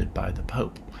directed by the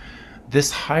Pope. This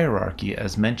hierarchy,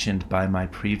 as mentioned by my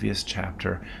previous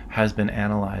chapter, has been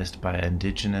analyzed by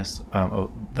indigenous.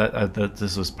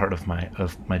 This was part of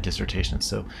my dissertation,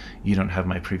 so you don't have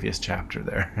my previous chapter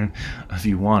there. If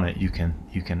you want it, you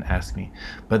can ask me.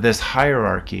 But this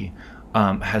hierarchy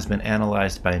has been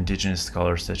analyzed by indigenous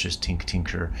scholars such as Tink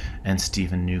Tinker and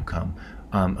Stephen Newcomb,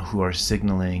 who are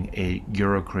signaling a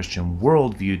Euro-Christian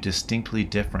worldview distinctly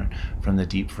different from the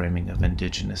deep framing of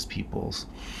indigenous peoples.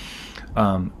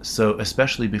 So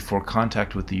especially before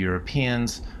contact with the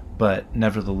Europeans, but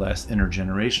nevertheless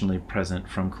intergenerationally present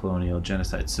from colonial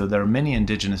genocide. So there are many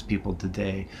indigenous people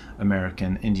today,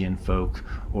 American Indian folk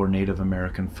or Native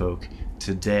American folk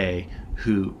today,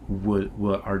 who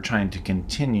are trying to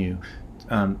continue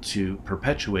to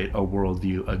perpetuate a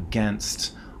worldview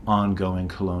against ongoing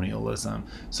colonialism.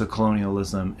 So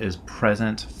colonialism is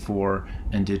present for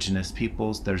indigenous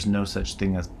peoples. There's no such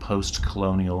thing as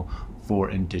post-colonial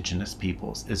for indigenous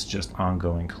peoples. It's just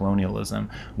ongoing colonialism.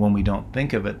 When we don't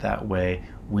think of it that way,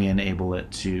 we enable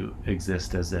it to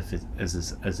exist as if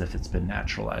it's been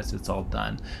naturalized. It's all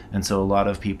done. And so a lot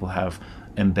of people have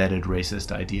embedded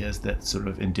racist ideas that sort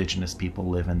of indigenous people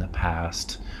live in the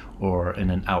past or in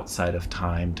an outside of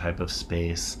time type of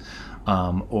space,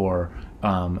 or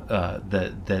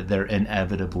that they're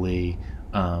inevitably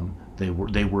they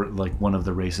were like, one of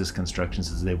the racist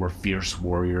constructions is they were fierce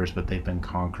warriors, but they've been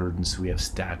conquered, and so we have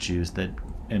statues that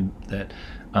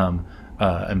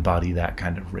embody that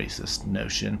kind of racist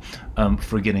notion,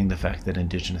 forgetting the fact that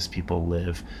indigenous people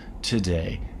live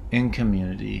today in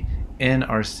community in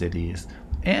our cities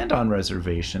and on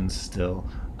reservations still,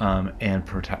 and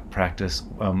practice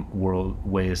world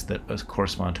ways that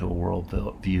correspond to a world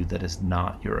view that is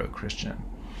not Euro-Christian.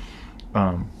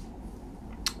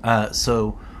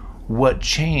 So what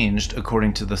changed,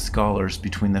 according to the scholars,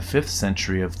 between the 5th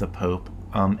century of the Pope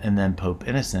and then Pope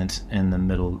Innocent in the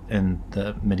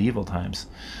medieval times,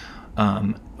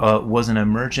 was an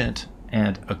emergent,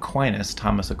 and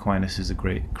Thomas Aquinas, who's a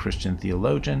great Christian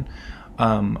theologian,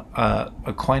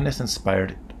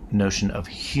 Aquinas-inspired notion of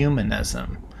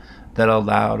humanism that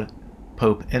allowed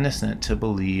Pope Innocent to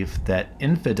believe that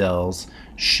infidels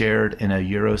shared in a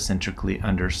Eurocentrically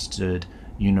understood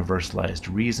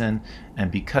universalized reason,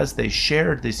 and because they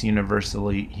shared this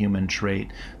universally human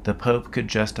trait, the Pope could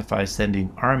justify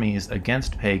sending armies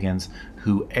against pagans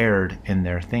who erred in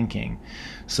their thinking.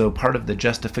 So part of the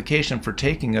justification for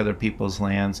taking other people's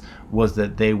lands was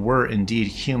that they were indeed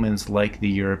humans like the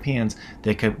Europeans.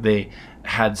 They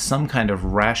had some kind of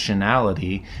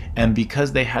rationality, and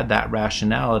because they had that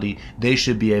rationality, they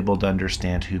should be able to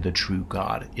understand who the true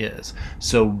God is.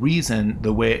 So reason,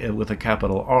 the way with a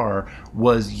capital R,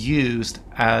 was used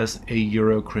as a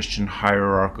Euro-Christian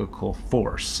hierarchical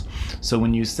force. So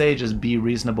when you say just be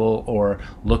reasonable or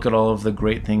look at all of the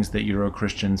great things that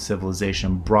Euro-Christian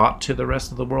civilization brought to the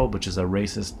rest of the world, which is a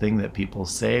racist thing that people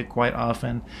say quite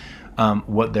often,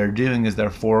 what they're doing is they're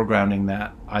foregrounding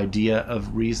that idea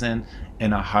of reason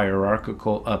in a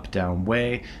hierarchical up-down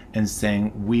way and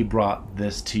saying, we brought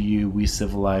this to you, we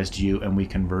civilized you, and we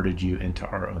converted you into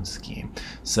our own scheme.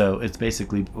 So it's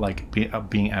basically like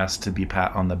being asked to be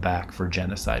pat on the back for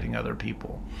genociding other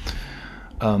people.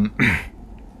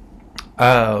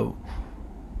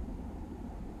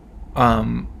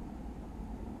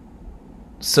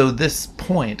 So this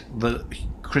point, the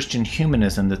Christian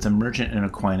humanism that's emergent in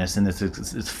Aquinas and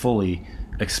is fully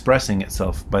expressing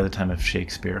itself by the time of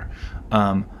Shakespeare,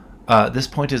 this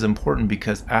point is important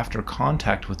because after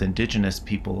contact with indigenous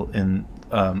people in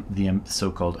the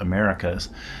so-called Americas,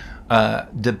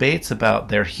 debates about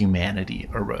their humanity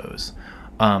arose,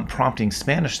 prompting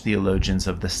Spanish theologians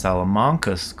of the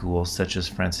Salamanca school, such as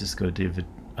Francisco de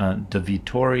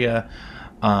Vitoria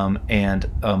and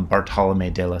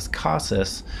Bartolomé de las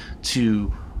Casas,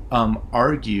 to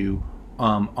argue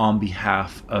on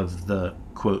behalf of the,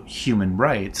 quote, human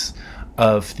rights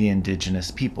of the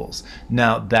indigenous peoples.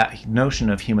 Now, that notion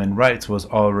of human rights was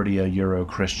already a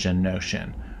Euro-Christian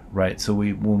notion, right? So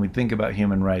when we think about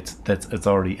human rights, it's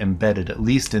already embedded, at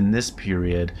least in this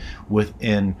period,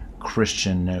 within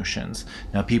Christian notions.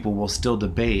 Now, people will still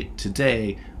debate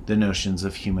today the notions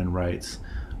of human rights.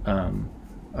 And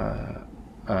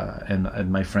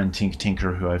my friend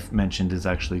Tinker, who I've mentioned, is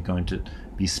actually going to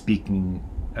be speaking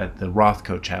at the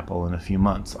Rothko Chapel in a few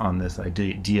months on this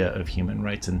idea of human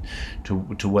rights and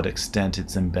to what extent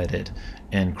it's embedded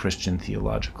in Christian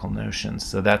theological notions.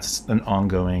 So that's an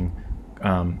ongoing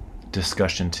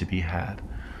discussion to be had.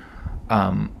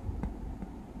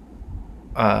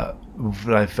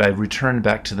 If I return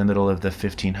back to the middle of the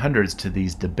 1500s to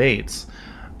these debates,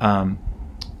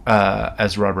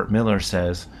 as Robert Miller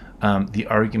says, the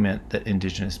argument that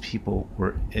indigenous people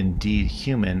were indeed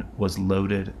human was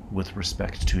loaded with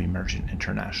respect to emergent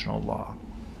international law.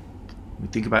 We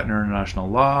think about international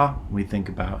law, we think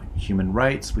about human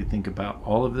rights, we think about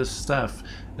all of this stuff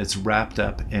that's wrapped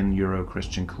up in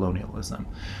Euro-Christian colonialism.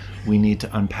 We need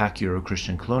to unpack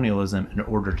Euro-Christian colonialism in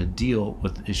order to deal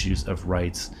with issues of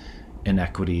rights,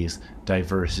 inequities,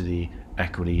 diversity,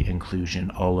 equity,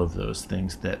 inclusion, all of those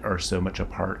things that are so much a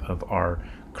part of our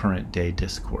current day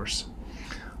discourse.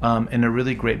 In a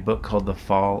really great book called The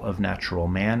Fall of Natural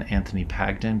Man, Anthony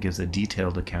Pagden gives a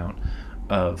detailed account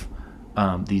of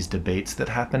these debates that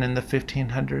happen in the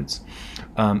 1500s.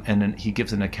 And then he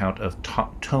gives an account of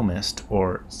Thomist,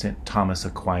 or St. Thomas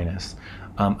Aquinas,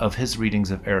 of his readings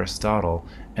of Aristotle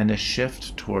and a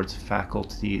shift towards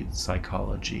faculty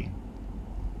psychology.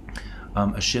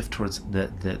 A shift towards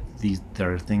there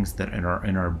are things that in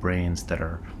our brains that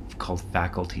are called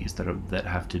faculties that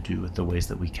have to do with the ways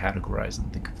that we categorize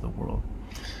and think of the world.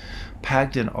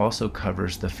 Pagden also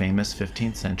covers the famous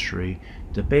 15th century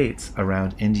debates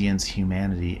around Indians'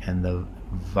 humanity and the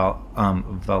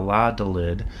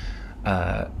Valladolid,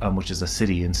 which is a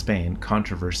city in Spain,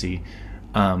 controversy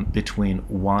between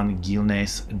Juan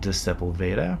Gilnes de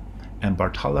Sepulveda and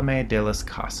Bartolomé de las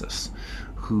Casas,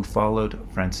 who followed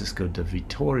Francisco de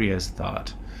Vitoria's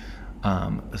thought.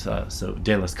 So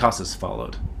de las Casas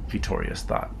followed Vitoria's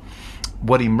thought.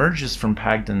 What emerges from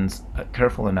Pagden's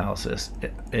careful analysis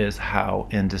is how,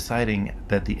 in deciding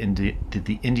that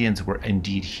the Indians were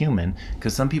indeed human,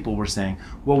 because some people were saying,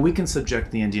 well, we can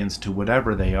subject the Indians to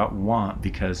whatever they want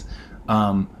because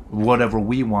whatever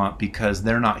we want, because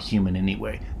they're not human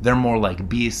anyway. They're more like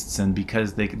beasts, and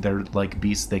because they're like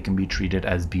beasts, they can be treated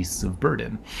as beasts of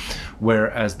burden.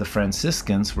 Whereas the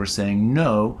Franciscans were saying,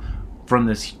 no, from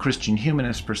this Christian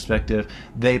humanist perspective,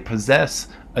 they possess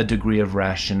a degree of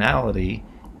rationality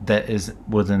that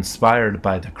was inspired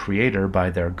by the Creator, by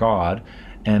their God,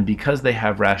 and because they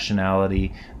have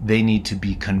rationality, they need to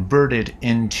be converted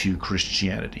into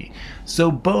Christianity.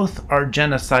 So both are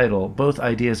genocidal. Both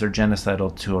ideas are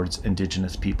genocidal towards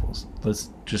indigenous peoples. Let's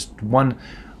just one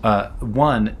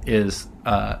is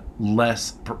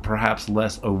perhaps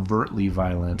less overtly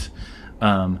violent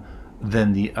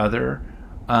than the other.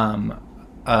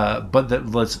 But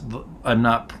I'm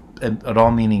not at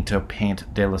all meaning to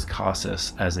paint De las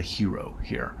Casas as a hero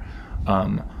here.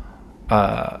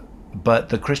 But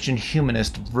the Christian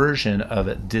humanist version of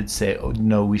it did say, oh,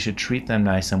 no, we should treat them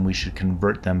nice and we should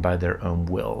convert them by their own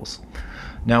wills.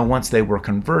 Now, once they were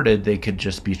converted, they could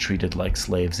just be treated like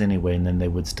slaves anyway, and then they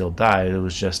would still die. It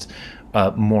was just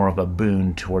more of a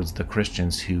boon towards the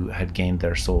Christians who had gained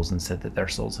their souls and said that their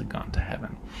souls had gone to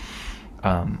heaven.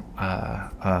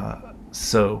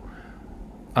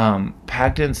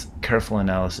 Pagden's careful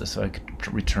analysis, so I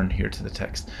could return here to the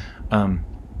text,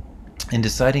 in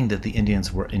deciding that the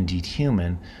Indians were indeed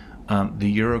human, the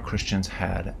Euro-Christians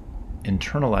had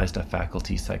internalized a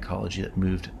faculty psychology that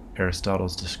moved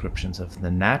Aristotle's descriptions of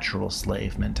the natural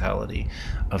slave mentality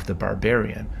of the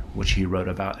barbarian, which he wrote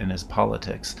about in his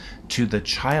Politics, to the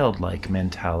childlike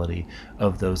mentality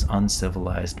of those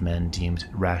uncivilized men deemed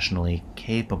rationally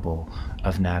capable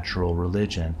of natural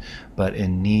religion, but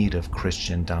in need of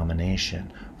Christian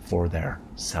domination for their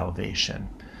salvation.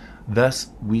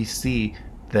 Thus, we see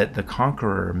that the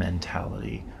conqueror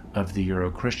mentality of the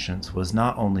Euro-Christians was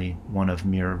not only one of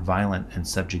mere violent and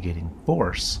subjugating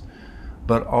force,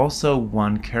 but also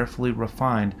one carefully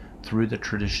refined through the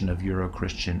tradition of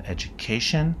Euro-Christian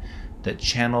education that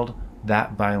channeled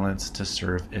that violence to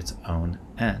serve its own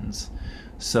ends.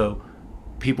 So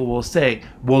people will say,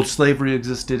 well, slavery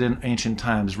existed in ancient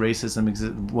times, racism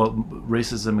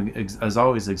has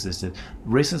always existed.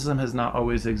 Racism has not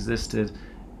always existed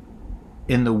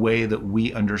in the way that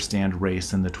we understand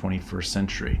race in the 21st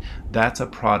century. That's a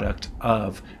product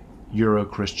of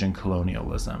Euro-Christian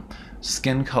colonialism.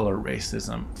 Skin color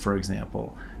racism, for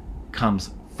example,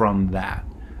 comes from that.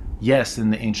 Yes, in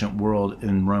the ancient world,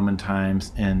 in Roman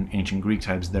times and ancient Greek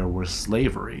times, there was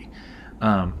slavery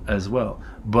as well.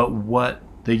 But what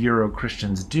the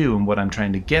Euro-Christians do, and what I'm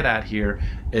trying to get at here,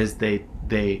 is they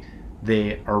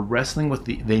are wrestling with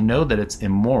they know that it's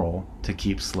immoral to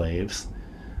keep slaves,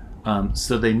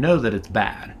 so they know that it's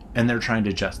bad, and they're trying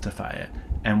to justify it.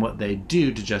 And what they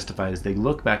do to justify it is they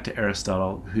look back to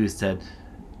Aristotle, who said,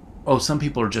 oh, some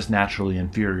people are just naturally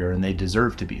inferior and they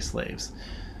deserve to be slaves.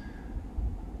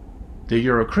 The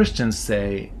Euro-Christians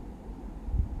say,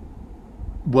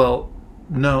 well,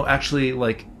 no, actually,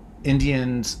 like,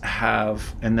 Indians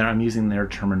have, and I'm using their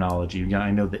terminology. Yeah, I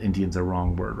know that Indian's a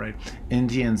wrong word, right?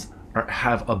 Indians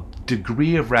have a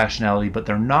degree of rationality, but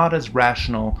they're not as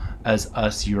rational as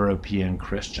us European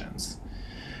Christians.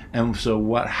 And so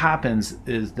what happens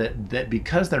is that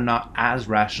because they're not as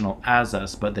rational as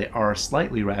us, but they are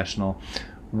slightly rational,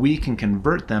 we can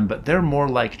convert them, but they're more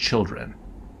like children.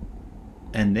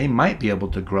 And they might be able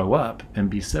to grow up and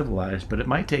be civilized, but it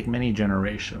might take many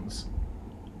generations.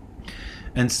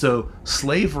 And so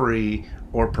slavery,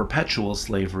 or perpetual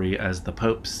slavery, as the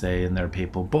popes say in their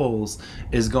papal bulls,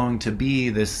 is going to be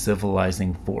this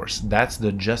civilizing force. That's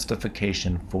the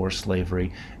justification for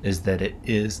slavery, is that it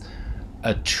is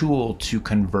a tool to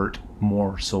convert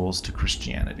more souls to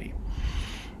Christianity.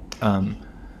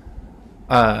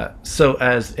 So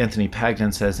as Anthony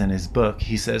Pagden says in his book,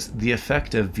 he says, the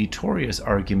effect of Vittoria's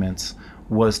arguments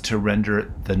was to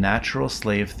render the natural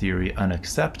slave theory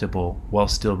unacceptable while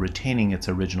still retaining its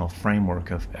original framework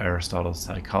of Aristotle's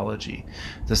psychology.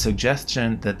 The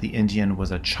suggestion that the Indian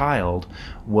was a child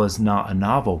was not a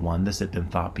novel one. This had been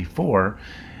thought before.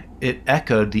 It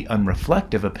echoed the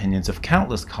unreflective opinions of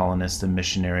countless colonists and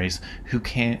missionaries who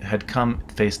had come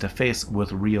face to face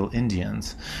with real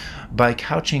Indians. By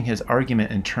couching his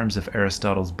argument in terms of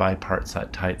Aristotle's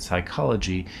bipartite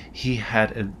psychology, he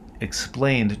had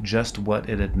explained just what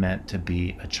it had meant to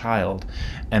be a child,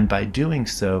 and by doing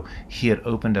so, he had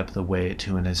opened up the way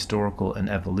to an historical and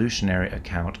evolutionary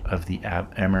account of the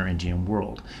Amerindian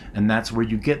world. And that's where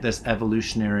you get this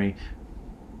evolutionary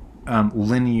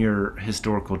linear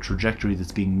historical trajectory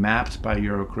that's being mapped by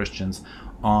Euro-Christians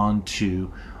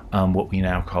onto what we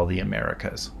now call the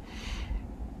Americas.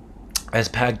 As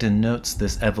Pagden notes,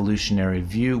 this evolutionary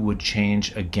view would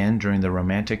change again during the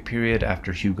Romantic period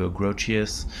after Hugo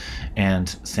Grotius and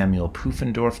Samuel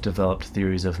Pufendorf developed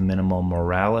theories of minimal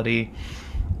morality,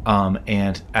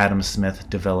 and Adam Smith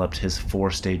developed his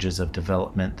 4 stages of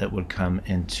development that would come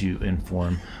to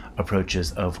inform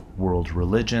approaches of world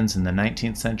religions in the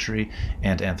 19th century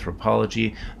and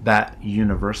anthropology. That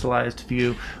universalized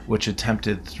view, which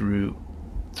attempted through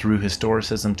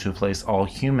historicism to place all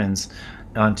humans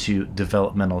onto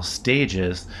developmental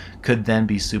stages, could then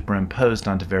be superimposed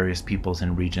onto various peoples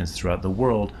and regions throughout the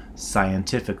world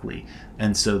scientifically.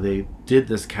 And so they did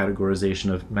this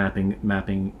categorization of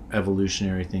mapping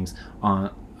evolutionary things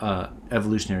on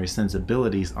evolutionary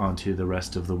sensibilities onto the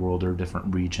rest of the world or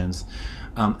different regions,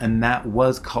 and that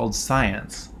was called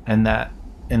science. And that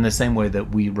in the same way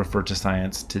that we refer to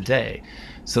science today.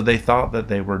 So they thought that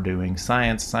they were doing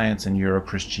science. Science and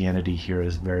Euro-Christianity here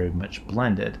is very much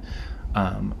blended.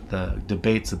 The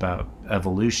debates about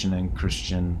evolution and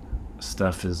Christian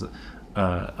stuff is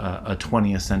a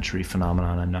 20th century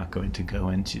phenomenon I'm not going to go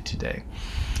into today.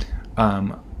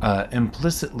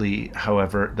 Implicitly,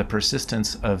 however, the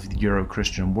persistence of the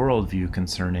Euro-Christian worldview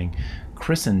concerning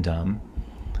Christendom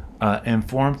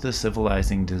informed the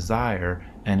civilizing desire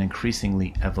and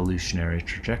increasingly evolutionary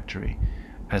trajectory.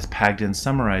 As Pagden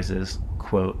summarizes,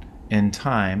 quote, "In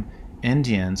time,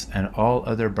 Indians and all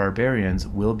other barbarians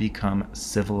will become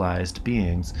civilized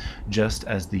beings, just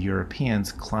as the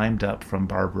Europeans climbed up from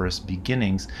barbarous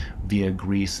beginnings via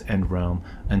Greece and Rome,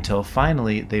 until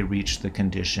finally they reached the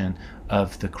condition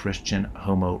of the Christian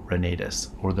Homo renatus,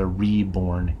 or the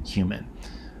reborn human."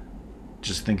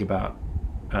 Just think about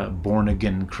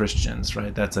born-again Christians,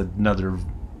 right? That's another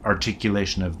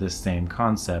articulation of this same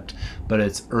concept, but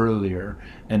it's earlier,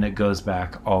 and it goes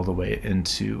back all the way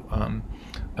into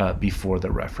before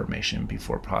the Reformation,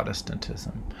 before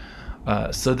Protestantism.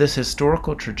 So this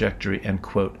historical trajectory and,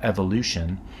 quote,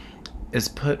 evolution is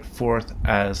put forth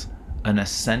as an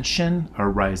ascension, a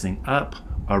rising up,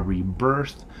 a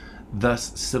rebirth,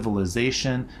 thus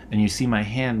civilization. And you see my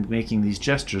hand making these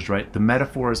gestures, right? The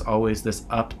metaphor is always this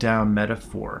up-down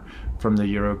metaphor from the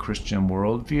Euro-Christian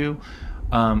worldview.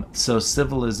 So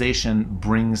civilization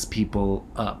brings people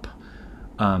up.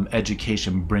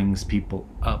 Education brings people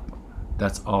up.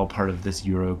 That's all part of this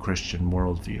Euro-Christian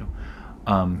worldview.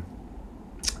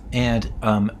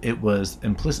 It was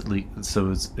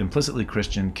implicitly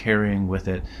Christian, carrying with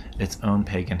it its own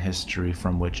pagan history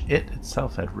from which it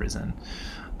itself had risen.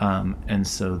 And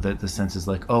so that the sense is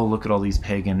like, oh, look at all these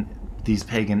pagan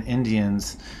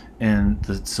Indians in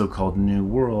the so-called New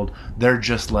World. They're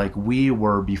just like we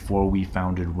were before we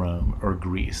founded Rome or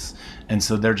Greece, and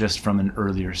so they're just from an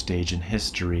earlier stage in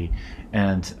history,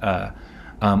 and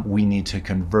we need to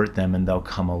convert them, and they'll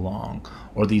come along.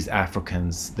 Or these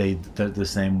Africans, they're the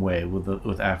same way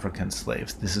with African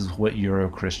slaves. This is what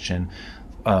Euro-Christian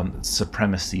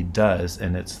supremacy does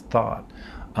in its thought.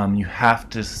 You have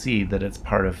to see that it's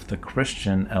part of the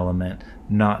Christian element,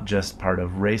 not just part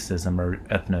of racism or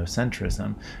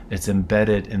ethnocentrism. It's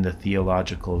embedded in the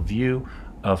theological view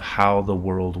of how the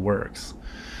world works.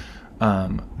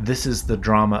 This is the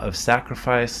drama of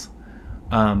sacrifice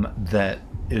that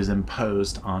is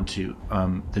imposed onto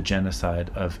the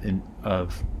genocide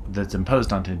that's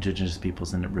imposed onto indigenous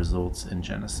peoples, and it results in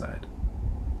genocide.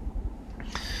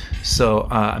 So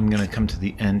I'm going to come to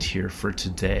the end here for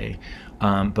today.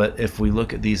 But if we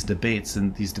look at these debates,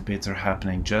 and these debates are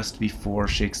happening just before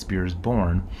Shakespeare is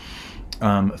born,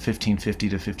 1550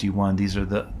 to 51. These are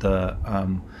the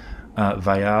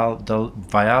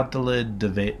Valladolid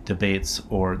debates,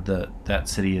 or that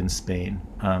city in Spain.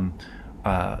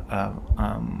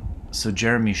 So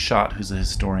Jeremy Schott, who's a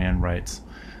historian, writes,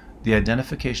 "The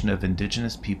identification of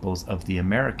indigenous peoples of the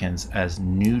Americans as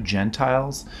new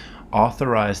Gentiles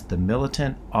authorized the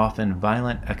militant, often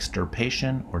violent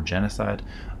extirpation or genocide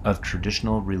of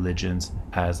traditional religions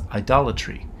as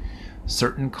idolatry.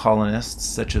 Certain colonists,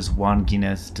 such as Juan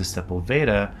Guinez de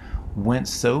Sepulveda, went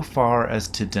so far as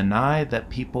to deny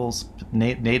that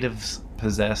natives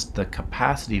possessed the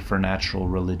capacity for natural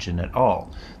religion at all."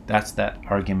 That's that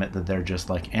argument that they're just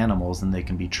like animals and they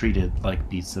can be treated like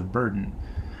beasts of burden.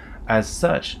 "As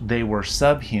such, they were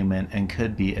subhuman and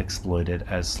could be exploited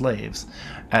as slaves.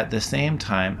 At the same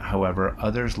time, however,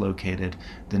 others located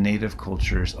the native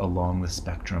cultures along the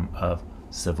spectrum of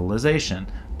civilization."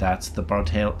 That's the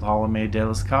Bartolome de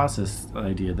las Casas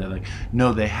idea that, like,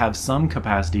 no, they have some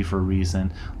capacity for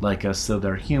reason like us, so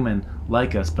they're human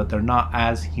like us, but they're not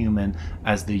as human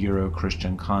as the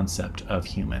Euro-Christian concept of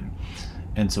human.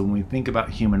 And so when we think about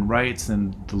human rights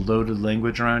and the loaded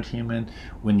language around human,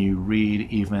 when you read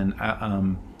even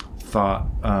thought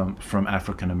from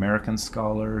African American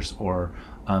scholars or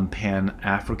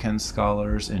Pan-African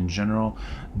scholars in general,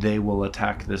 they will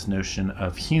attack this notion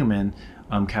of human,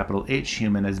 capital H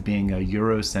human, as being a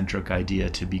Eurocentric idea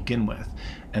to begin with.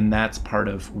 And that's part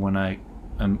of when I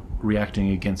am reacting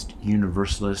against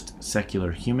universalist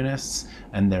secular humanists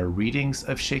and their readings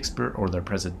of Shakespeare, or their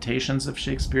presentations of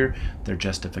Shakespeare, their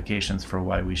justifications for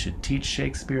why we should teach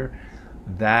Shakespeare.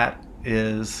 That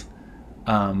is,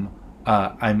 I'm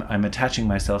attaching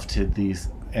myself to these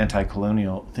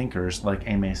anti-colonial thinkers like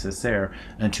Aimé Césaire,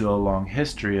 and to a long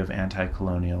history of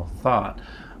anti-colonial thought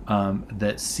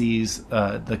that sees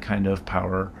the kind of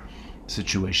power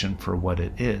situation for what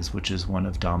it is, which is one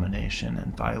of domination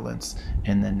and violence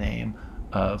in the name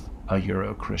of a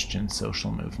Euro-Christian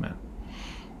social movement.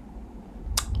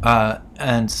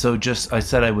 And so just, I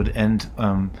said I would end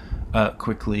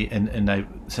quickly, and I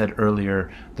said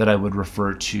earlier that I would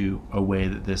refer to a way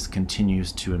that this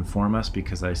continues to inform us,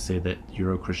 because I say that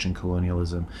Euro-Christian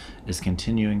colonialism is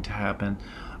continuing to happen.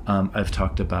 I've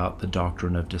talked about the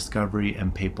doctrine of discovery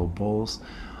and papal bulls.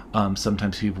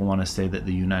 Sometimes people want to say that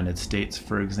the United States,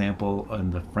 for example, in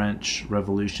the French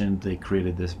Revolution, they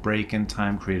created this break in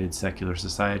time, created secular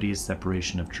societies,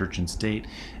 separation of church and state,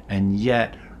 and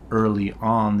yet early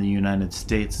on the United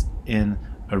States, in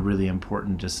a really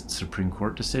important Supreme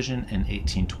Court decision in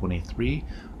 1823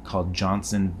 called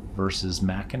Johnson versus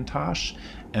McIntosh,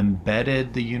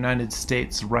 embedded the United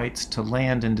States' rights to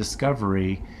land and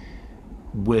discovery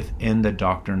within the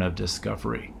doctrine of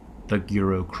discovery, the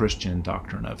Euro-Christian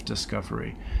doctrine of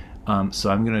discovery. So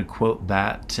I'm going to quote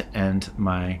that to end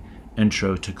my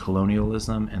intro to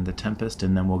colonialism and the Tempest,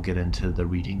 and then we'll get into the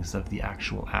readings of the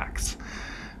actual acts.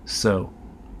 So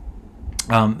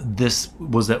this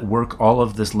was at work, all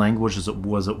of this language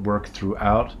was at work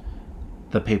throughout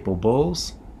the papal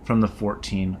bulls from the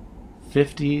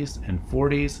 1450s and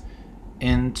 40s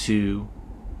into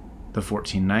the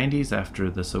 1490s, after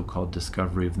the so-called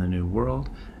discovery of the New World,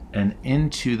 and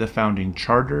into the founding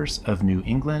charters of New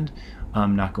England.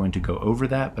 I'm not going to go over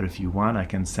that, but if you want, I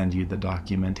can send you the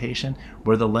documentation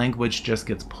where the language just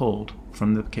gets pulled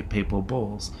from the papal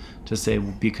bulls to say,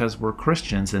 well, because we're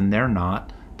Christians and they're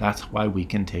not, that's why we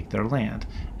can take their land.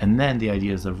 And then the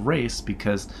ideas of race,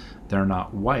 because they're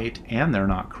not white and they're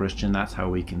not Christian, that's how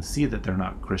we can see that they're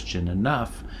not Christian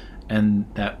enough, and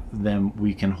that then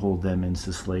we can hold them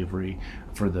into slavery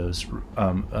for those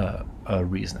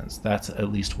reasons. That's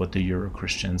at least what the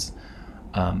Euro-Christians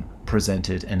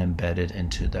presented and embedded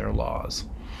into their laws.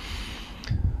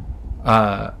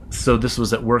 So this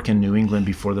was at work in New England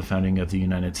before the founding of the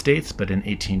United States, but in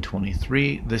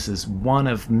 1823, this is one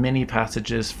of many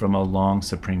passages from a long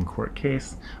Supreme Court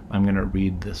case. I'm going to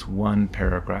read this one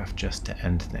paragraph just to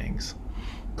end things.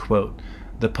 Quote,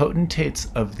 "The potentates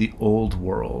of the Old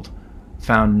World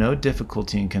found no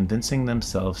difficulty in convincing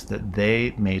themselves that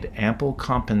they made ample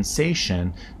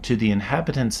compensation to the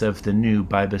inhabitants of the New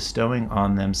by bestowing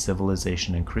on them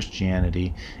civilization and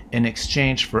Christianity in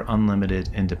exchange for unlimited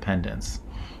independence."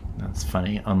 That's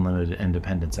funny. Unlimited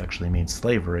independence actually means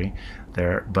slavery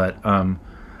there. But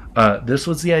this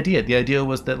was the idea. The idea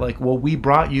was that, like, well, we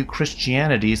brought you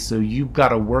Christianity, so you've got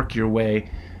to work your way,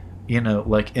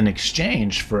 like in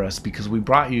exchange for us, because we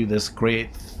brought you this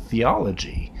great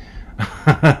theology.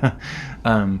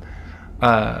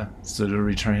 So to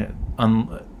return,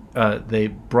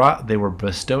 they were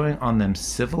bestowing on them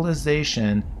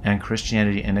civilization and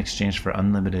Christianity in exchange for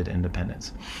unlimited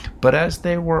independence. But as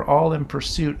they were all in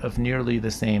pursuit of nearly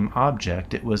the same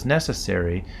object, it was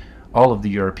necessary, all of the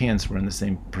Europeans were in the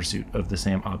same pursuit of the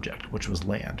same object, which was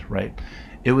land, right?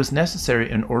 It was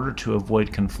necessary, in order to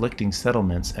avoid conflicting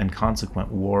settlements and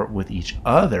consequent war with each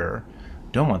other,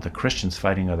 don't want the Christians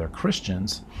fighting other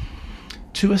Christians,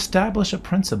 to establish a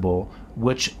principle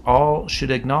which all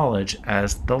should acknowledge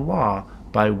as the law,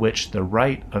 by which the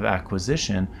right of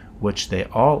acquisition, which they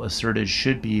all asserted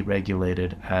should be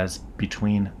regulated as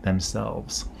between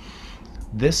themselves.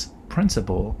 This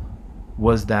principle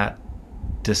was that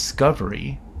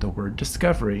discovery, the word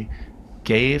discovery,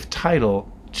 gave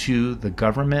title to the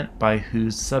government by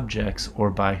whose subjects or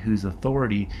by whose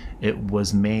authority it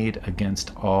was made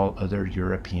against all other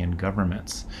European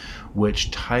governments,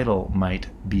 which title might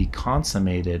be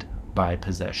consummated by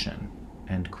possession.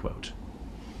 End quote.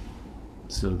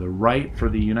 So the right for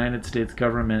the United States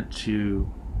government to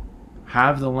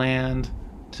have the land,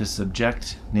 to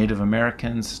subject Native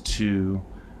Americans to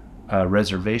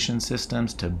reservation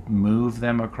systems, to move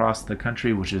them across the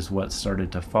country, which is what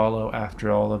started to follow after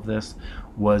all of this,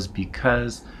 was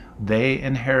because they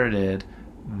inherited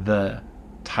the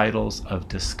titles of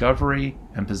discovery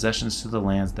and possessions to the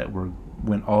lands that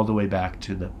went all the way back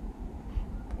to the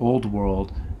Old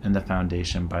World and the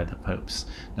foundation by the popes.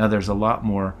 Now there's a lot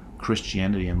more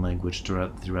Christianity and language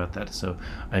throughout that, so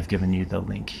I've given you the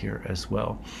link here as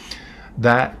well.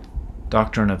 That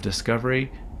doctrine of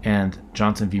discovery and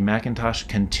Johnson v. McIntosh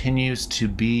continues to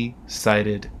be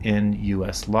cited in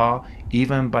U.S. law,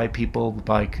 even by people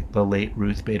like the late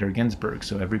Ruth Bader Ginsburg.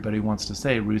 So everybody wants to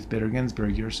say, Ruth Bader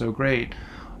Ginsburg, you're so great,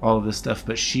 all of this stuff,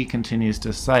 but she continues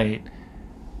to cite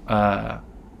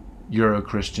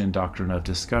Euro-Christian doctrine of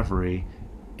discovery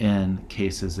in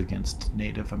cases against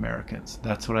Native Americans.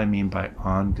 That's what I mean by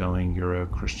ongoing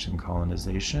Euro-Christian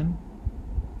colonization.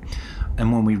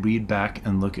 And when we read back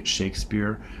and look at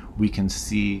Shakespeare, we can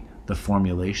see the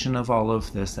formulation of all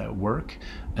of this at work,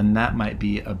 and that might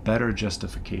be a better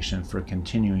justification for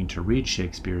continuing to read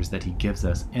Shakespeare, is that he gives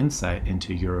us insight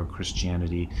into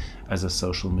Euro-Christianity as a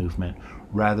social movement,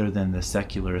 rather than the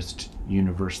secularist,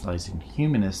 universalizing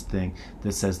humanist thing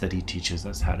that says that he teaches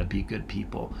us how to be good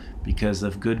people. Because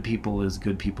if good people is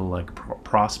good people like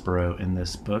Prospero in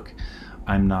this book,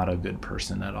 I'm not a good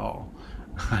person at all.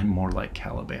 I'm more like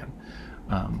Caliban.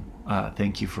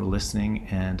 Thank you for listening,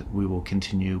 and we will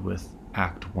continue with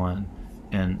Act 1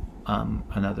 and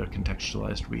another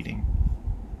contextualized reading.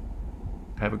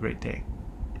 Have a great day.